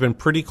Mester has been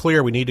pretty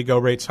clear we need to go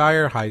rates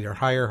higher, higher,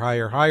 higher,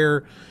 higher,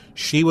 higher.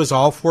 She was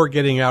all for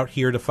getting out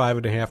here to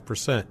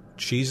 5.5%.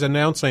 She's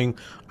announcing,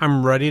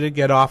 I'm ready to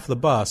get off the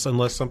bus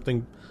unless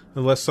something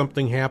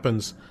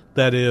happens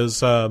that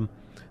is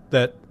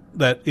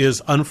that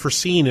is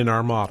unforeseen in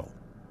our model.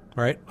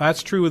 Right?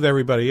 That's true with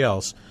everybody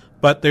else.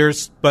 But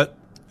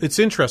it's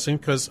interesting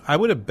because I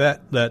would have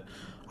bet that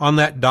on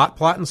that dot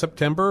plot in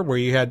September where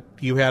you had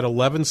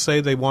 11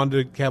 say they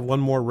wanted to have one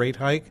more rate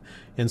hike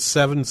and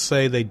 7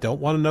 say they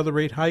don't want another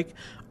rate hike,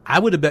 I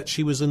would have bet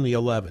she was in the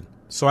 11.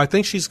 So I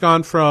think she's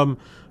gone from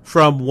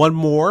one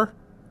more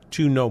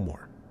to no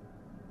more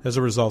as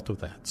a result of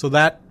that. So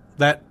that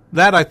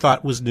I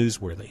thought was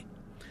newsworthy.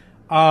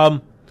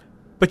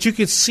 But you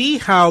can see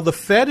how the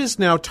Fed is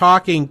now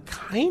talking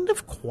kind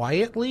of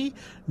quietly,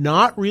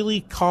 not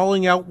really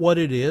calling out what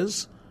it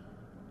is.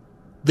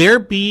 They're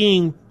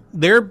being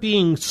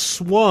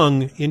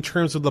swung in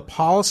terms of the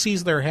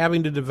policies they're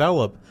having to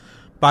develop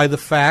by the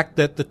fact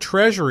that the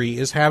Treasury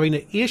is having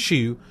to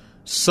issue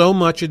so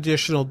much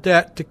additional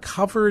debt to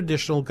cover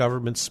additional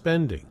government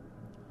spending.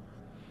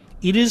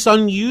 It is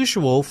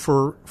unusual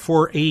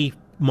for a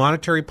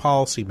monetary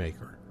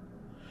policymaker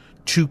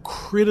to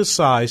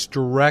criticize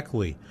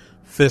directly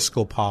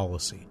fiscal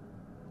policy.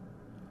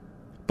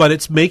 But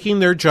it's making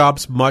their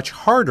jobs much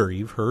harder.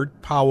 You've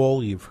heard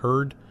Powell, you've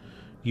heard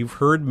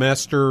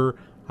Mester.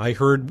 I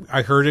heard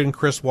it in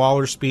Chris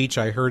Waller's speech.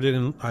 I've heard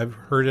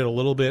it a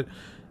little bit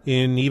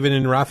even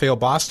in Raphael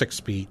Bostic's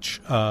speech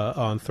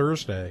on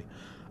Thursday.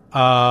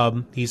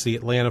 He's the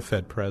Atlanta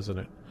Fed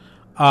president.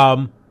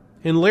 And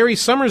Larry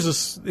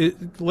Summers,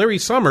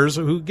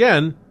 who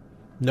again,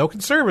 no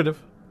conservative,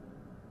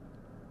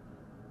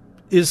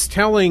 is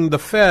telling the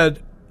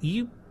Fed,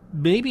 you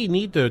maybe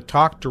need to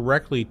talk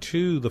directly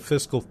to the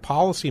fiscal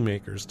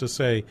policymakers to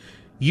say,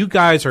 you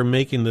guys are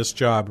making this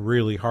job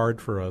really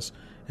hard for us,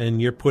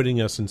 and you're putting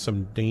us in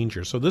some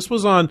danger. So this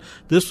was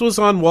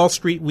on Wall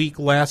Street Week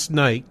last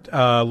night.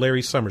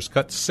 Larry Summers,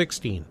 cut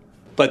 16.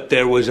 But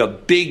there was a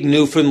big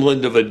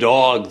Newfoundland of a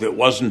dog that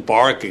wasn't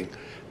barking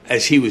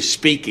as he was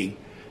speaking,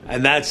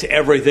 and that's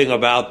everything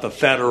about the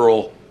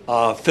federal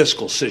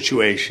fiscal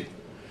situation.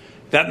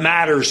 That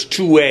matters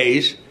two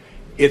ways.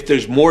 If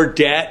there's more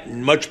debt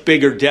and much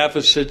bigger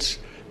deficits,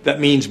 that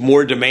means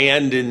more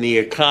demand in the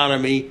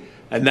economy,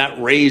 and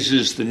that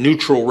raises the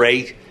neutral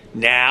rate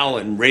now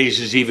and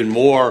raises even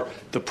more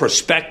the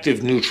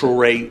prospective neutral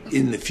rate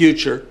in the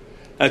future.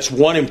 That's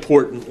one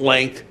important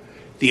link.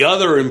 The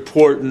other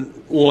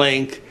important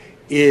link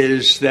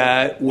is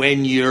that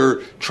when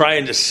you're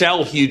trying to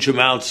sell huge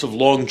amounts of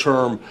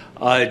long-term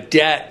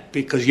debt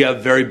because you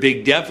have very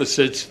big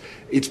deficits,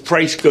 its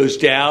price goes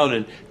down,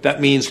 and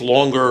that means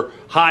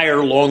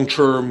higher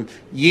long-term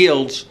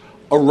yields,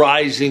 a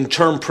rising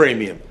term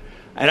premium.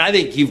 And I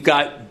think you've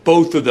got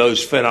both of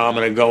those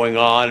phenomena going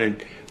on,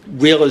 and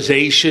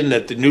realization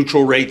that the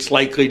neutral rate's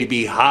likely to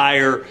be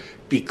higher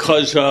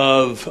because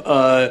of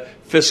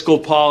fiscal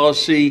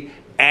policy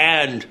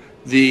and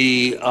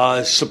the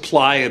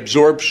supply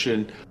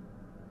absorption.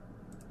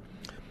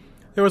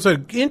 There was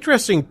an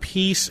interesting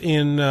piece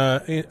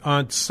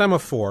on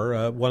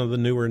Semaphore, one of the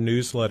newer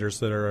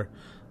newsletters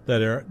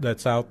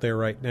that's out there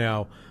right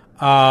now,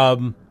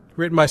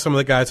 written by some of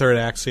the guys that are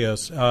at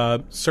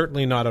Axios.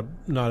 Certainly not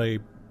a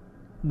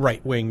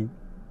right wing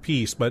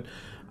piece, but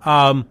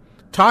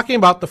talking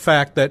about the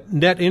fact that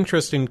net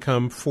interest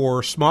income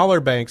for smaller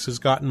banks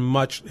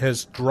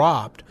has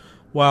dropped,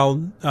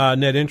 while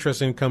net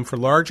interest income for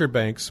larger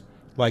banks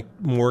like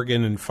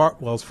Morgan and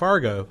Wells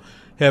Fargo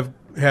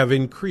have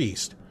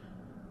increased.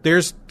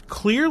 There's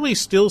clearly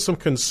still some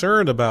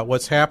concern about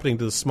what's happening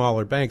to the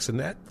smaller banks, and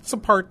that's a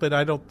part that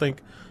I don't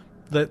think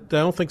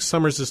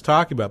Summers is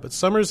talking about. But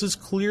Summers is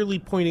clearly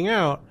pointing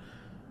out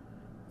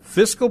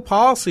fiscal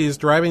policy is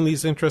driving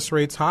these interest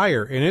rates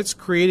higher, and it's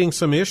creating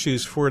some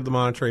issues for the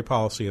Monetary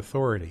Policy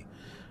Authority.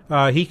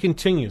 He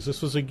continues.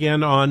 This was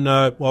again on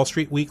Wall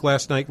Street Week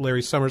last night.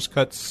 Larry Summers,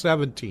 cut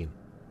 17.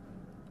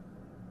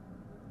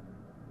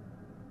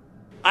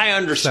 I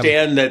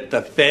understand that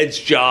the Fed's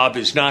job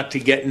is not to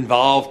get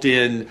involved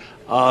in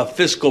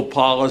fiscal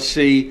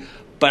policy,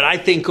 but I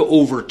think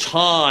over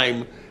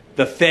time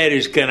the Fed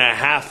is going to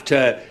have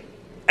to,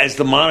 as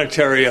the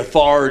monetary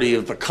authority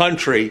of the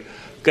country,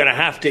 going to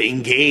have to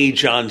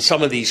engage on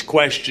some of these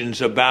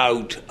questions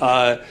about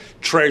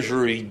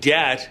Treasury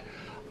debt,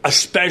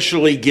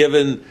 especially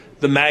given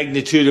the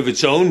magnitude of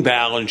its own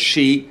balance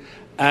sheet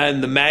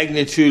and the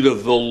magnitude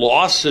of the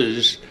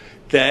losses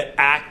that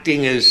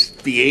acting as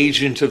the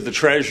agent of the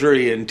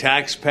Treasury and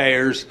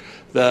taxpayers,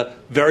 the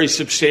very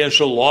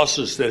substantial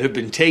losses that have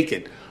been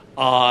taken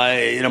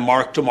in a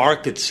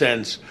mark-to-market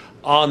sense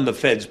on the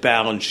Fed's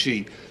balance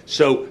sheet.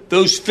 So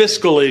those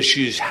fiscal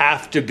issues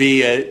have to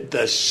be at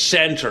the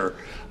center,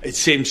 it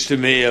seems to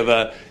me, of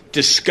a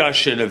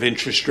discussion of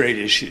interest rate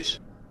issues.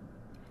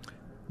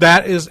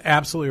 That is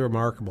absolutely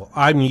remarkable.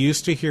 I'm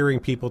used to hearing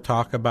people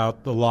talk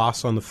about the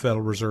loss on the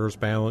Federal Reserve's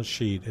balance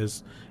sheet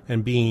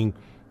and being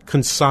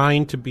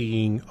consigned to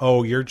being,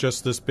 oh, you're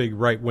just this big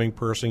right-wing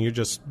person. You're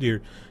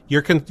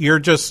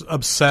just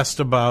obsessed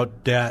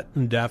about debt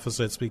and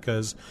deficits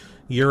because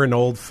you're an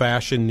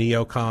old-fashioned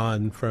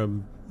neocon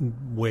from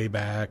way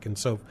back. And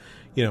so,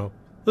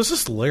 this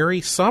is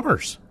Larry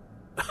Summers.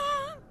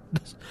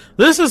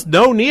 This is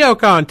no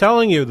neocon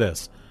telling you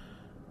this.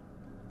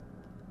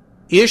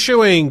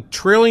 Issuing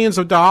trillions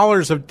of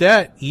dollars of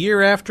debt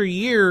year after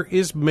year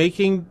is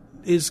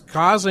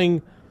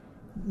causing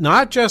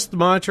not just the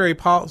monetary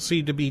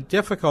policy to be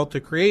difficult to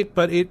create,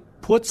 but it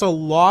puts a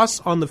loss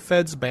on the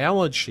Fed's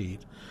balance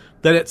sheet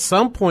that at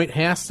some point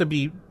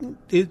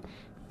it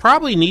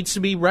probably needs to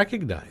be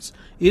recognized.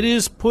 It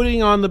is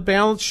putting on the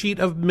balance sheet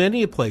of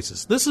many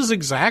places. This is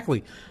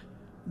exactly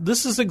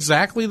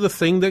the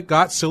thing that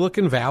got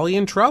Silicon Valley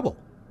in trouble.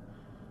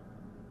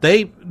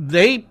 They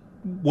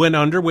went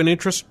under when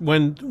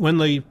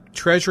the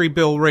Treasury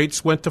bill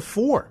rates went to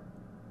 4.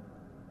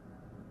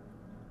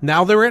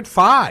 Now they're at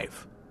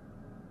 5.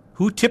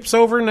 Who tips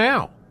over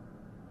now?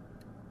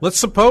 Let's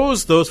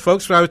suppose those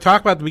folks I would talk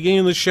about at the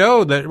beginning of the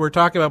show that we're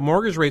talking about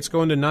mortgage rates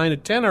going to 9 to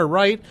 10 are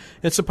right,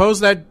 and suppose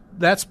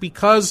that's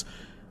because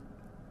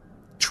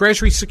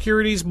Treasury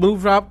securities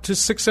move up to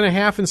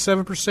 6.5%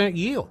 and 7%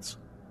 yields.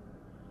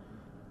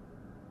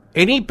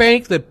 Any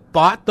bank that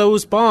bought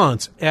those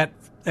bonds at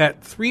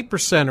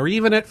 3% or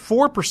even at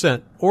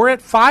 4% or at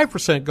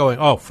 5% going,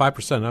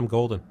 5%, I'm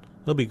golden.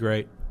 It'll be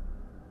great.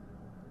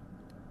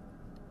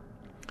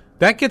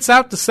 That gets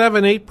out to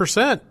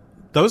 7-8%.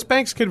 Those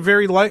banks could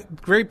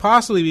very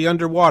possibly be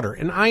underwater.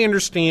 And I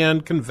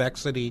understand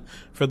convexity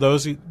for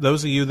those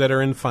of you that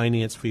are in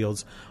finance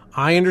fields.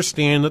 I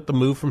understand that the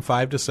move from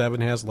 5 to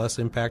 7 has less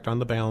impact on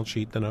the balance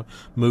sheet than a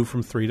move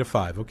from 3 to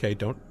 5. Okay,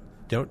 don't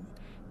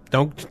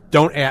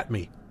at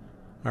me.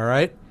 All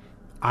right?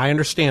 I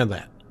understand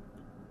that.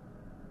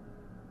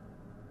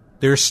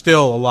 There's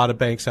still a lot of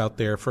banks out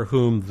there for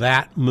whom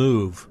that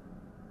move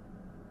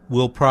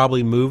will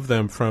probably move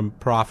them from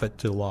profit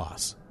to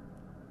loss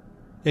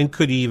and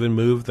could even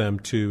move them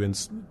to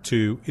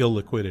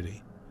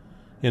illiquidity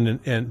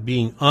and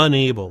being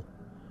unable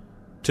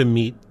to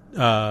meet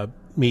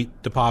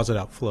deposit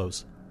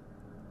outflows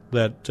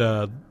that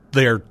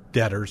their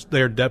debtors,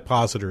 their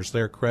depositors,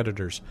 their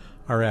creditors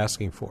are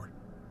asking for.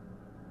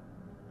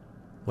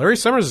 Larry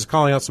Summers is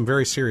calling out some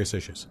very serious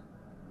issues,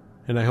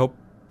 and I hope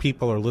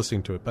people are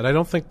listening to it, but I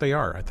don't think they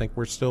are. I think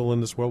we're still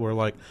in this world where,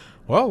 like,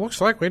 well, looks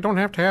like we don't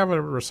have to have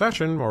a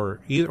recession, or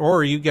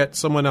you get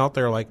someone out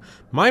there like,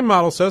 my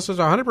model says there's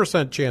a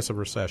 100% chance of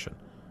recession.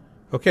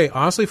 Okay,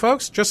 honestly,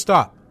 folks, just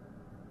stop.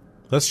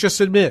 Let's just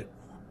admit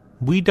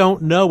we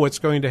don't know what's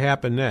going to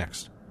happen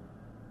next.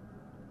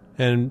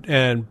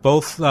 And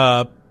both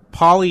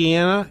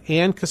Pollyanna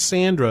and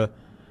Cassandra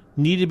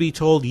need to be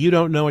told you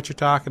don't know what you're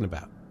talking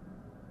about.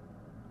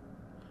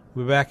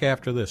 We'll be back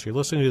after this. You're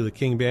listening to The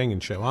King Bangin'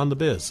 Show on The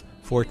Biz,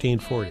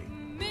 1440.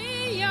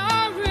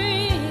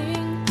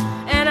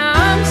 And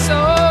I'm so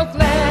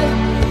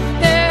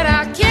glad that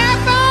I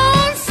kept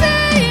on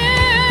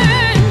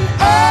saying,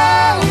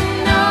 oh,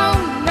 no,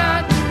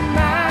 not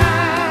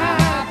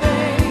my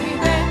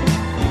baby.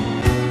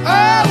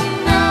 Oh,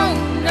 no,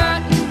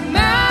 not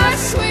my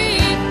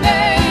sweet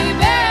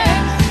baby.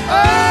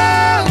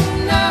 Oh,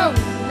 no,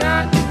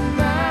 not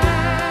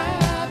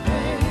my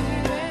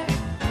baby.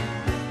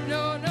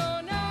 No, no, no,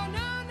 no,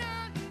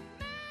 not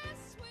my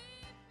sweet.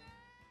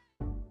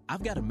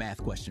 I've got a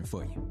math question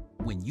for you.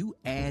 When you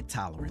add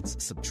tolerance,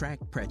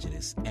 subtract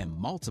prejudice, and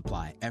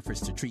multiply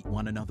efforts to treat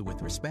one another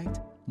with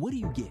respect, what do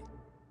you get?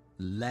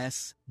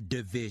 Less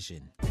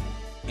division.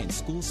 And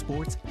school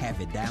sports have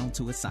it down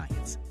to a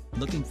science.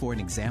 Looking for an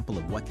example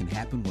of what can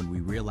happen when we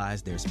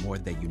realize there's more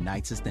that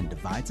unites us than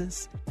divides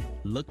us?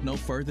 Look no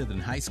further than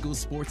high school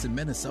sports in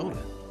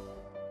Minnesota.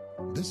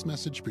 This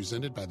message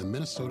presented by the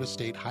Minnesota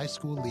State High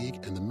School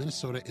League and the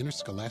Minnesota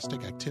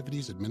Interscholastic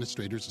Activities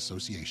Administrators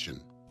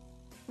Association.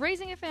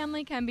 Raising a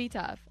family can be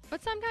tough,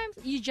 but sometimes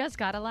you just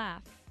gotta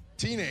laugh.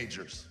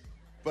 Teenagers.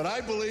 But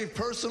I believe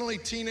personally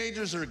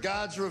teenagers are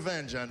God's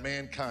revenge on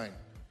mankind.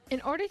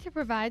 In order to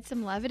provide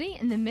some levity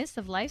in the midst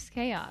of life's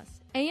chaos,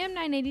 AM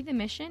 980 The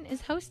Mission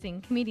is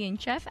hosting comedian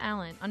Jeff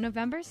Allen on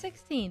November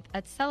 16th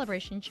at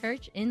Celebration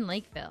Church in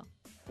Lakeville.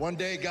 One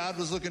day God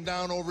was looking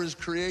down over his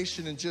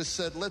creation and just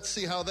said, let's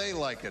see how they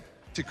like it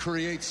to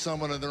create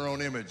someone in their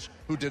own image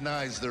who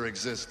denies their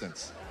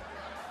existence.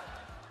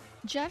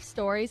 Jeff's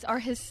stories are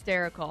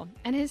hysterical,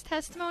 and his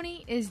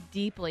testimony is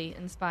deeply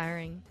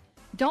inspiring.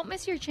 Don't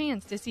miss your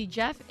chance to see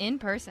Jeff in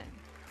person.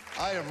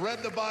 I have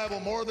read the Bible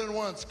more than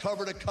once,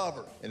 cover to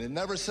cover, and it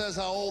never says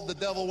how old the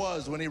devil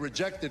was when he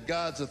rejected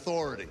God's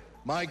authority.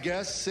 My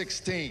guess,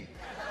 16.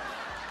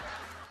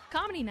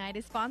 Comedy Night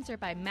is sponsored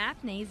by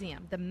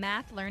Mathnasium, the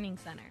Math Learning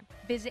Center.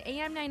 Visit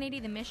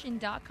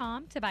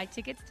am980themission.com to buy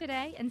tickets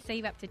today and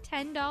save up to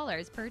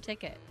 $10 per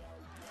ticket.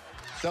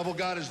 Devil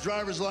got his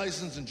driver's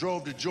license and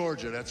drove to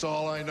Georgia. That's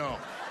all I know.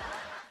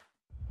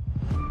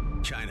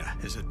 China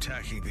is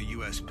attacking the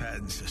U.S.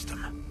 patent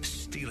system,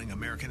 stealing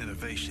American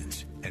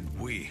innovations, and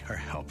we are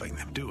helping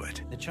them do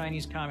it. The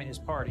Chinese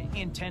Communist Party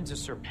intends to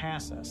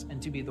surpass us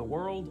and to be the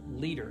world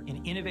leader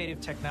in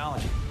innovative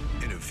technology.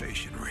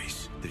 Innovation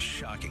Race, the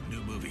shocking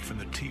new movie from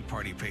the Tea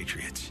Party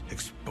Patriots,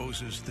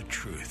 exposes the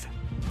truth.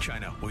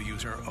 China will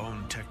use our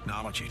own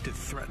technology to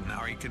threaten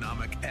our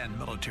economic and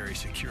military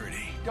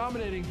security.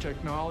 Dominating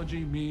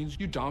technology means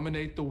you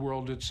dominate the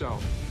world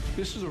itself.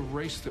 This is a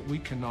race that we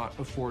cannot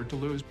afford to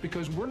lose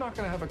because we're not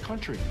going to have a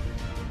country.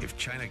 If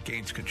China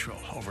gains control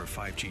over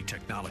 5G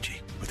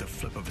technology with a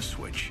flip of a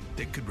switch,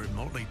 they could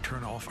remotely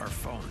turn off our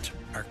phones,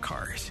 our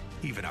cars,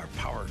 even our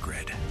power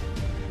grid.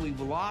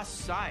 We've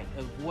lost sight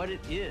of what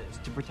it is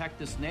to protect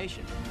this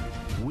nation.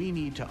 We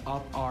need to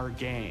up our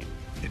game.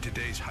 In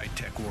today's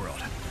high-tech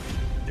world,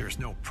 there's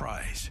no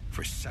prize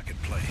for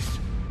second place.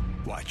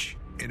 Watch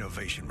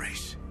Innovation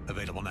Race.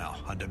 Available now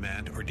on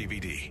demand or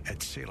DVD at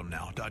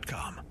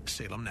salemnow.com.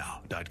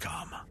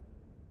 salemnow.com.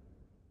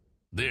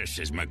 This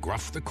is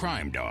McGruff the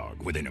Crime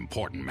Dog with an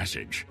important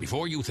message.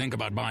 Before you think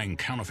about buying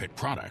counterfeit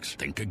products,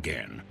 think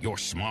again. You're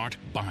smart,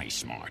 buy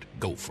smart.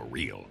 Go for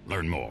real.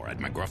 Learn more at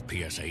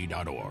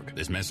McGruffPSA.org.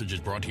 This message is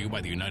brought to you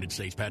by the United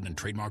States Patent and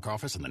Trademark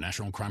Office and the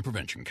National Crime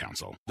Prevention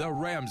Council. The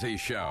Ramsey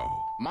Show.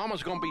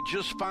 Mama's going to be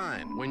just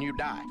fine when you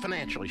die,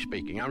 financially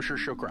speaking. I'm sure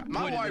she'll cry.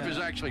 My wife is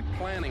actually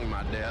planning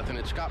my death, and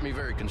it's got me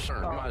very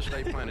concerned. My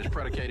estate plan is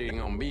predicating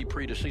on me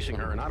predeceasing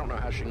her, and I don't know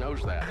how she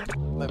knows that.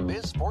 The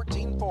Biz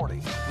 1440.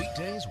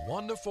 Weekdays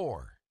 1 to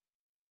 4.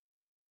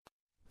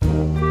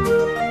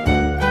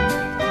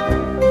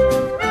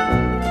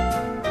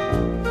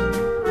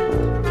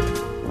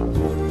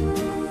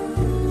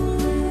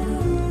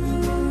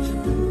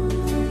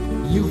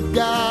 You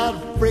got a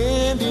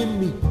friend in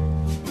me.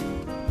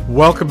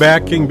 Welcome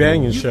back, King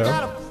Bangin' Show.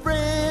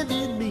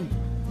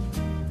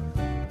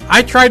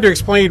 I tried to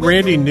explain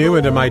Randy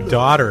Newman to my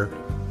daughter.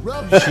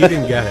 She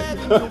didn't get it.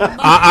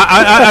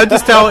 I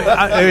just tell.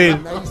 I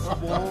mean,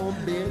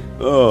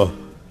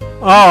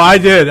 I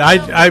did.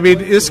 I mean,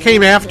 this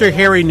came after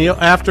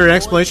after an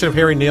explanation of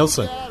Harry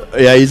Nielsen.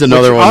 Yeah, he's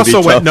another one.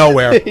 Also went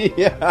nowhere.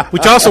 Yeah.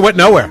 Which also went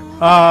nowhere.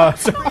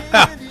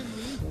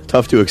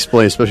 Tough to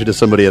explain, especially to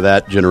somebody of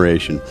that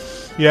generation.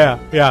 Yeah.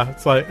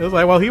 It's like,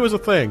 well, he was a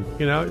thing.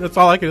 You know, that's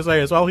all I can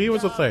say is, well, he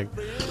was a thing.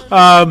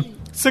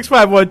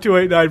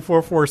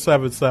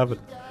 651-289-4477.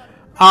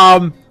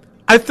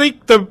 I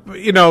think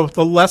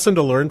the lesson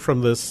to learn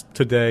from this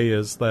today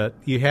is that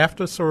you have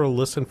to sort of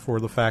listen for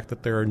the fact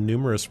that there are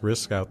numerous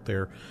risks out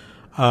there.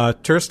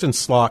 Tursten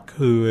Slock,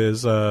 who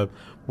is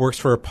works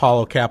for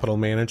Apollo Capital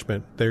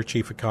Management, their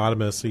chief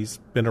economist, he's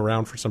been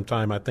around for some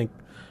time. I think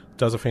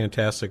does a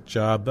fantastic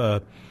job.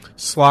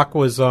 Slock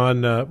was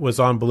on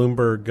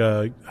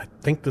Bloomberg. I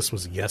think this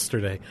was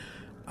yesterday,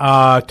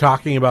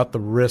 talking about the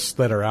risks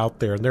that are out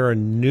there, and there are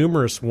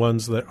numerous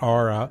ones that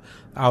are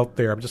out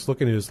there. I'm just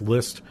looking at his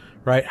list.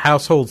 Right,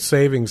 household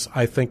savings,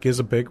 I think, is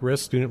a big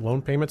risk. Student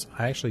loan payments,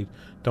 I actually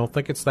don't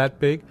think it's that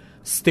big.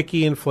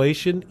 Sticky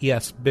inflation,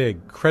 yes,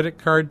 big. Credit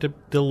card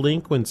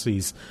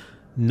delinquencies,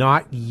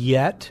 not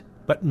yet,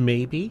 but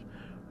maybe.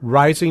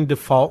 Rising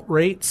default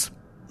rates,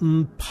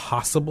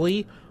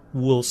 possibly.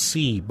 We'll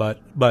see,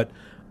 but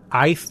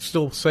I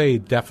still say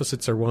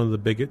deficits are one of the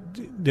biggest.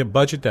 The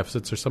budget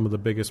deficits are some of the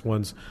biggest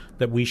ones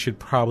that we should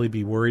probably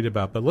be worried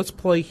about. But let's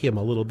play him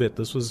a little bit.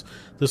 This is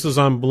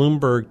on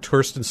Bloomberg.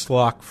 Tursten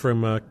Slock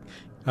from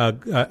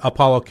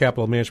Apollo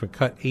Capital Management,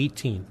 cut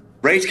 18.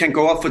 Rates can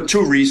go up for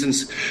two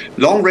reasons.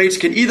 Long rates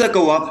can either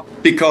go up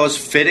because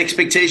Fed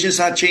expectations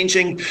are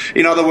changing.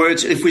 In other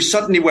words, if we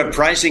suddenly were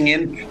pricing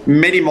in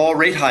many more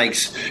rate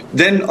hikes,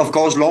 then, of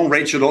course, long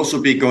rates should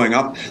also be going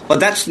up. But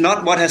that's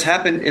not what has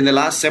happened in the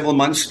last several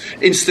months.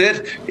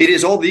 Instead, it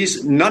is all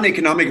these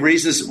non-economic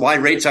reasons why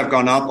rates have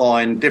gone up, or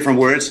in different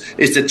words,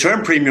 it's the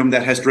term premium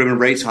that has driven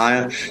rates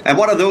higher. And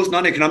what are those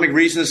non-economic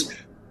reasons?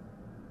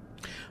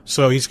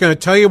 So he's going to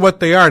tell you what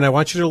they are, and I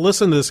want you to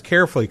listen to this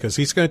carefully because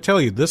he's going to tell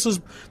you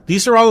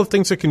these are all the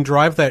things that can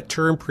drive that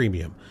term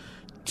premium.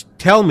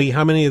 Tell me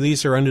how many of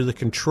these are under the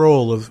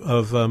control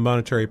of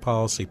monetary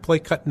policy. Play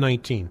cut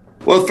 19.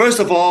 Well, first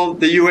of all,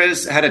 the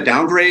U.S. had a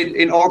downgrade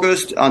in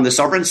August on the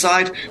sovereign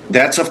side.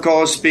 That's, of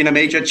course, been a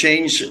major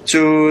change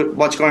to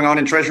what's going on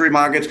in Treasury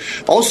markets.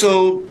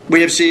 Also,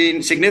 we have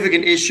seen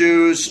significant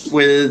issues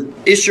with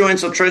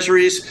issuance of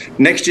Treasuries.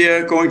 Next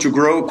year, going to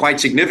grow quite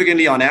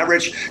significantly on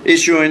average.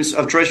 Issuance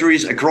of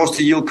Treasuries across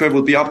the yield curve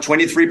will be up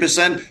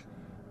 23%.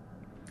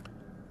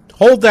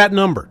 Hold that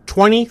number,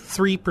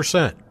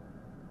 23%.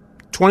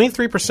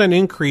 23%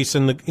 increase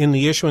in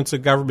the issuance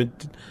of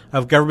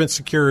government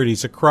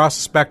securities across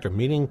the spectrum,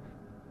 meaning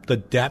the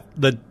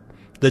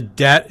The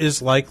debt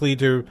is likely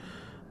to,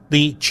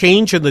 the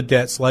change in the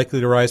debt's likely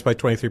to rise by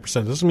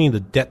 23%. It doesn't mean the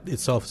debt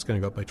itself is going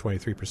to go up by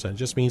 23%. It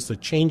just means the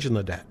change in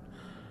the debt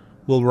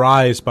will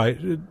rise by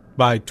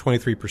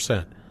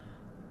 23%.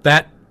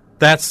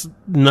 That's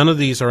none of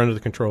these are under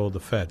the control of the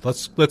Fed.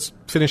 Let's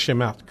finish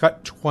him out.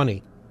 Cut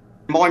 20.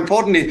 More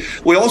importantly,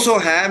 we also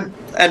have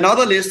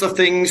another list of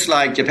things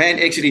like Japan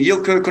exiting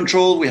yield curve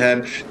control. We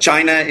have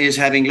China is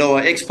having lower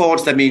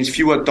exports. That means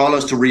fewer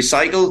dollars to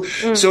recycle.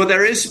 So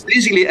there is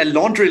basically a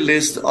laundry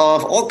list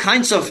of all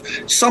kinds of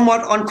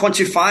somewhat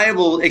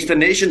unquantifiable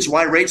explanations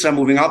why rates are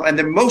moving up. And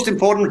the most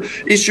important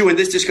issue in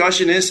this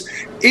discussion is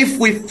if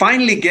we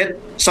finally get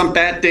some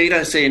bad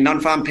data, say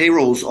non-farm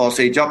payrolls or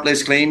say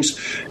jobless claims,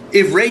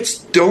 if rates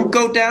don't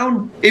go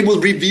down, it will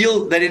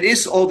reveal that it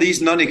is all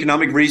these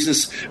non-economic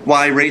reasons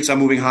why rates are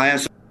moving higher.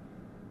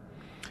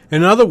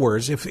 In other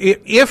words, if we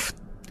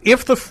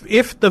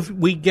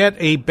get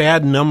a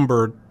bad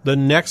number, the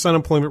next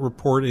unemployment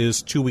report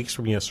is 2 weeks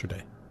from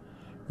yesterday,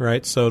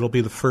 right? So it'll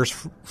be the first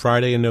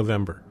Friday in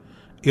November.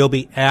 It'll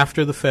be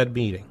after the Fed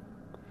meeting.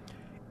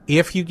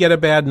 If you get a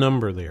bad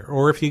number there,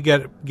 or if you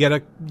get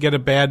a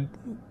bad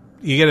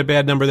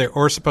number there,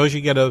 or suppose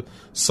you get a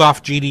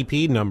soft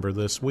GDP number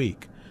this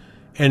week,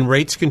 and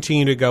rates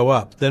continue to go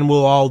up, then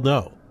we'll all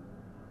know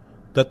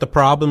that the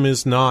problem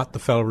is not the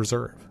Federal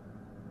Reserve.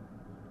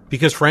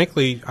 Because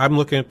frankly, I'm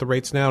looking at the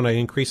rates now and I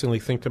increasingly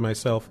think to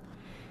myself,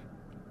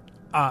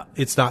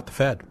 it's not the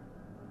Fed.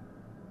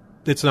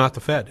 It's not the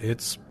Fed.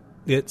 It's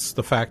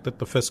the fact that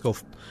the fiscal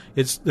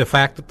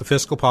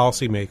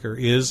policymaker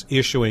is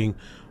issuing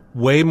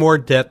way more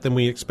debt than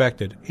we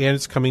expected, and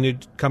it's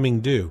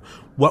coming due.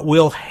 What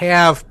we'll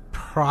have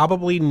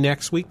probably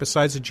next week,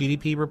 besides the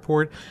GDP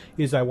report,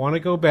 is I want to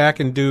go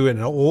back and do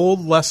an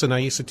old lesson I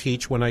used to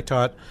teach when I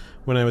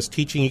was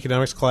teaching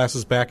economics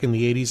classes back in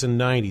the 80s and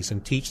 90s,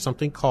 and teach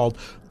something called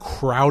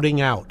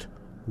crowding out.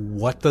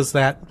 What does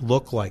that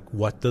look like?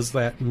 What does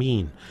that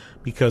mean?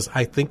 Because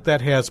I think that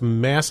has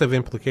massive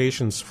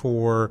implications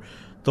for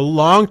the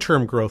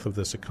long-term growth of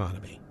this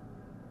economy.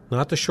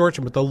 Not the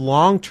short-term, but the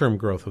long-term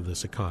growth of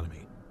this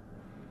economy.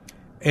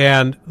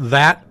 And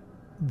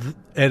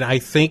I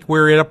think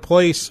we're at a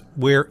place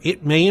where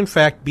it may, in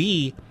fact,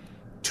 be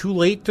too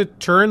late to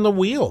turn the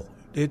wheel.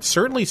 It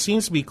certainly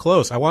seems to be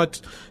close. I want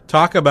to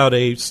talk about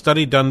a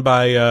study done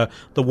by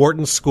the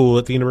Wharton School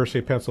at the University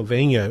of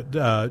Pennsylvania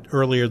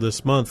earlier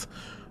this month,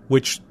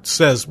 which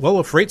says, well,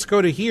 if rates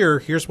go to here,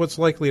 here's what's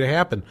likely to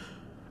happen.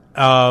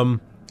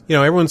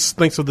 Everyone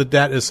thinks of the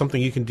debt as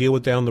something you can deal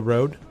with down the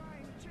road.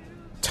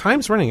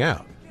 Time's running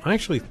out. And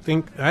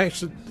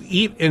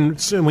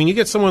so when you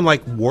get someone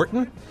like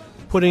Wharton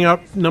putting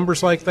out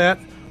numbers like that,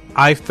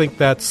 I think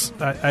that's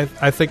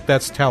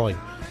telling.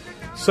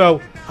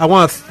 So I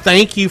want to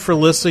thank you for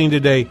listening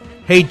today.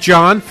 Hey,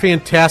 John,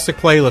 fantastic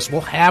playlist. We'll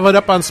have it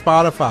up on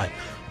Spotify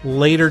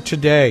later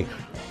today.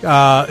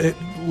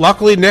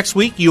 Luckily, next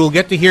week you will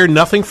get to hear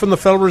nothing from the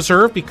Federal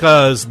Reserve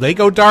because they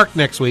go dark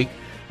next week.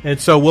 And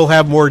so we'll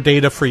have more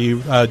data for you.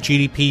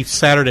 GDP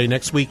Saturday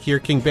next week here,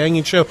 King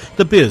Banyan Show,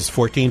 The Biz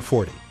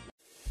 1440.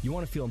 You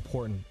want to feel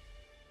important.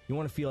 You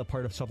want to feel a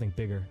part of something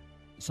bigger,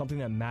 something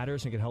that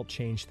matters and can help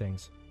change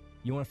things.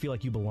 You want to feel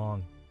like you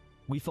belong.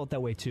 We felt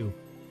that way too.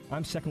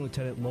 I'm Second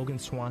Lieutenant Logan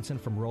Swanson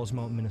from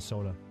Rosemount,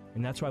 Minnesota,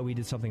 and that's why we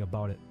did something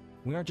about it.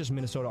 We aren't just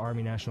Minnesota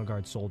Army National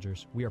Guard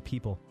soldiers. We are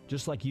people,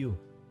 just like you.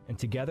 And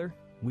together,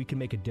 we can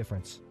make a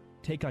difference.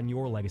 Take on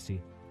your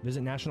legacy.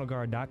 Visit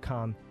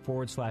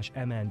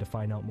nationalguard.com/MN to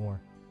find out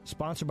more.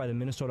 Sponsored by the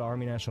Minnesota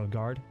Army National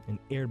Guard and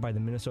aired by the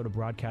Minnesota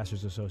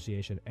Broadcasters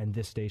Association and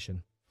this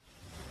station.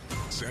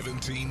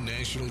 17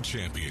 national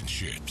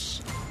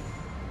championships,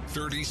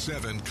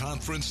 37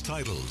 conference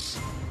titles.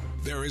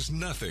 There is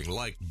nothing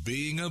like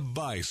being a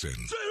Bison.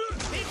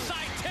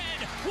 Inside 10,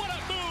 what a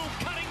move,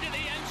 cutting to the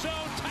end zone,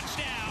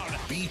 touchdown.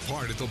 Be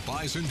part of the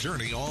Bison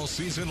journey all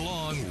season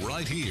long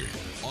right here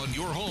on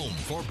your home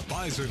for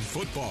Bison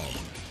football.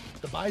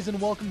 The Bison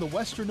welcome the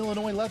Western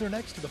Illinois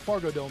Leathernecks to the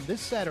Fargo Dome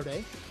this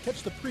Saturday.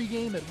 Catch the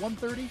pregame at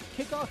 1:30,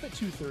 kickoff at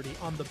 2:30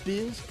 on The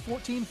Biz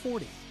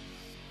 1440.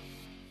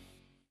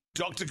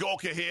 Dr.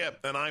 Gorka here,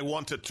 and I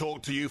want to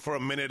talk to you for a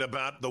minute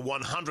about the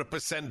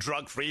 100%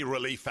 drug-free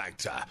Relief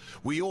Factor.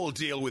 We all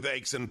deal with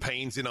aches and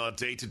pains in our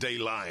day-to-day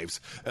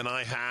lives, and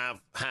I have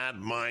had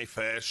my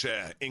fair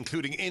share,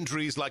 including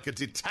injuries like a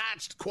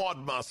detached quad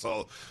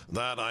muscle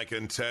that I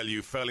can tell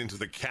you fell into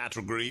the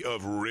category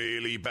of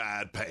really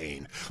bad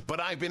pain. But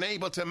I've been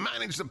able to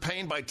manage the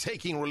pain by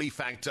taking Relief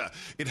Factor.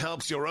 It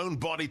helps your own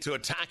body to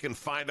attack and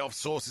fight off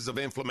sources of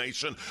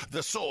inflammation,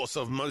 the source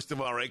of most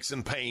of our aches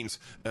and pains,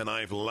 and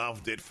I've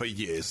loved it for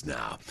years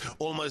now.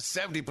 Almost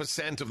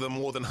 70% of the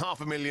more than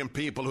 500,000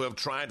 people who have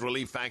tried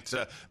Relief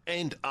Factor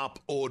end up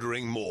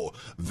ordering more.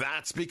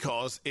 That's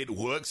because it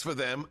works for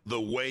them the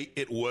way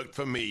it worked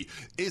for me.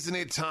 Isn't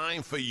it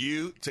time for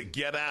you to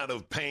get out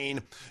of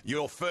pain?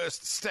 Your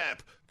first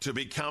step to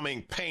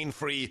becoming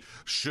pain-free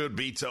should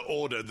be to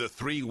order the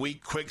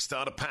 3-week quick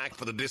starter pack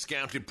for the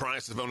discounted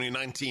price of only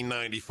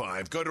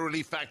 $19.95. Go to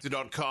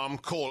relieffactor.com,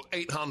 call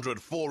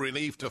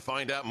 800-4RELIEF to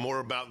find out more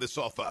about this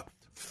offer.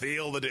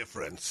 Feel the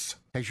difference.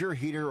 Has your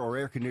heater or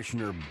air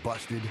conditioner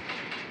busted?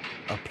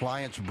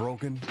 Appliance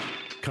broken?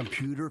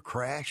 Computer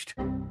crashed?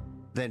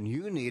 Then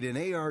you need an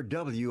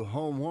ARW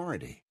home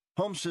warranty.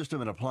 Home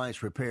system and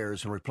appliance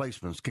repairs and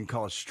replacements can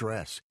cause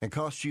stress and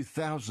cost you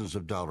thousands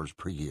of dollars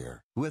per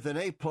year. With an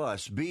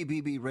A-plus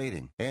BBB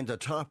rating and a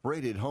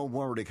top-rated home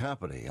warranty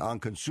company on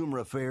Consumer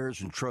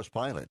Affairs and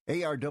Trustpilot,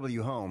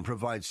 ARW Home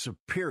provides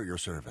superior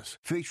service,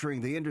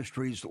 featuring the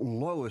industry's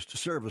lowest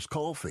service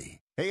call fee.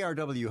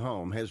 ARW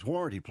Home has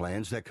warranty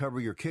plans that cover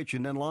your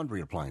kitchen and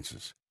laundry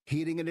appliances,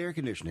 heating and air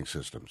conditioning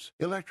systems,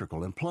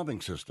 electrical and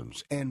plumbing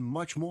systems, and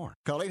much more.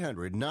 Call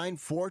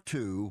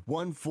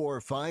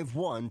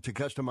 800-942-1451 to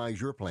customize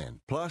your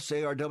plan. Plus,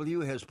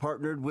 ARW has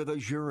partnered with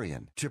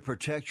Azurian to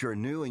protect your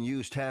new and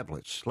used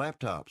tablets,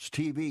 laptops,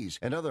 TVs,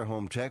 and other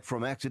home tech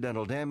from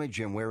accidental damage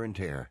and wear and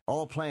tear.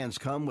 All plans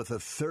come with a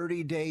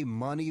 30-day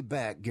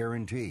money-back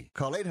guarantee.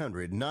 Call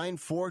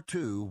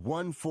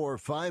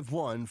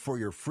 800-942-1451 for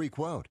your free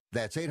quote.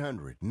 That's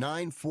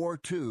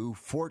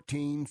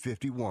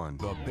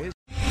 800-942-1451.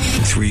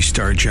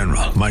 3-star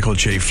General Michael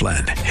J.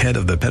 Flynn, head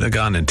of the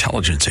Pentagon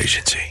Intelligence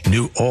Agency,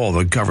 knew all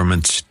the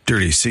government's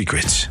dirty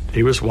secrets.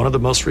 He was one of the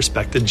most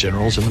respected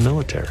generals in the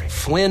military.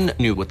 Flynn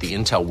knew what the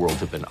intel world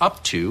had been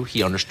up to.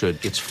 He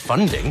understood its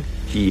funding.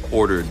 He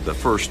ordered the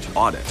first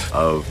audit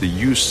of the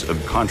use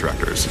of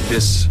contractors.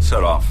 This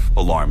set off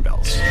alarm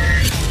bells.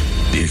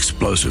 The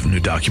explosive new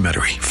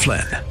documentary,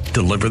 Flynn,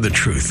 Deliver the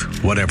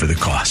Truth, Whatever the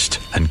Cost,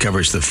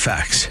 uncovers the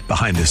facts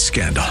behind this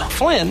scandal.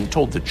 Flynn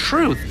told the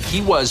truth.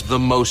 He was the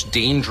most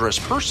dangerous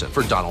person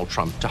for Donald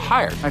Trump to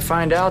hire. I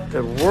find out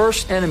the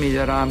worst enemy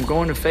that I'm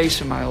going to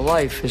face in my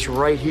life is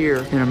right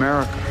here in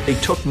America. They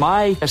took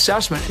my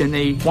assessment and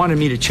they wanted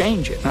me to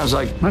change it. And I was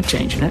like, I'm not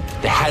changing it.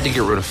 They had to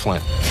get rid of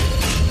Flynn.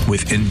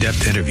 With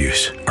in-depth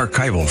interviews,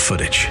 archival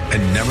footage,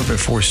 and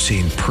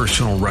never-before-seen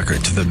personal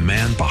records of the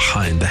man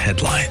behind the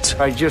headlines.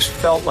 I just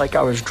felt like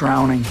I was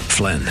drowning.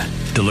 Flynn,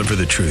 Deliver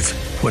the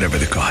Truth, Whatever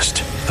the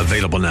Cost.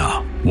 Available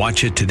now.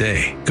 Watch it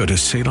today. Go to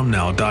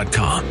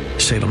salemnow.com.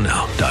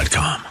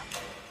 salemnow.com.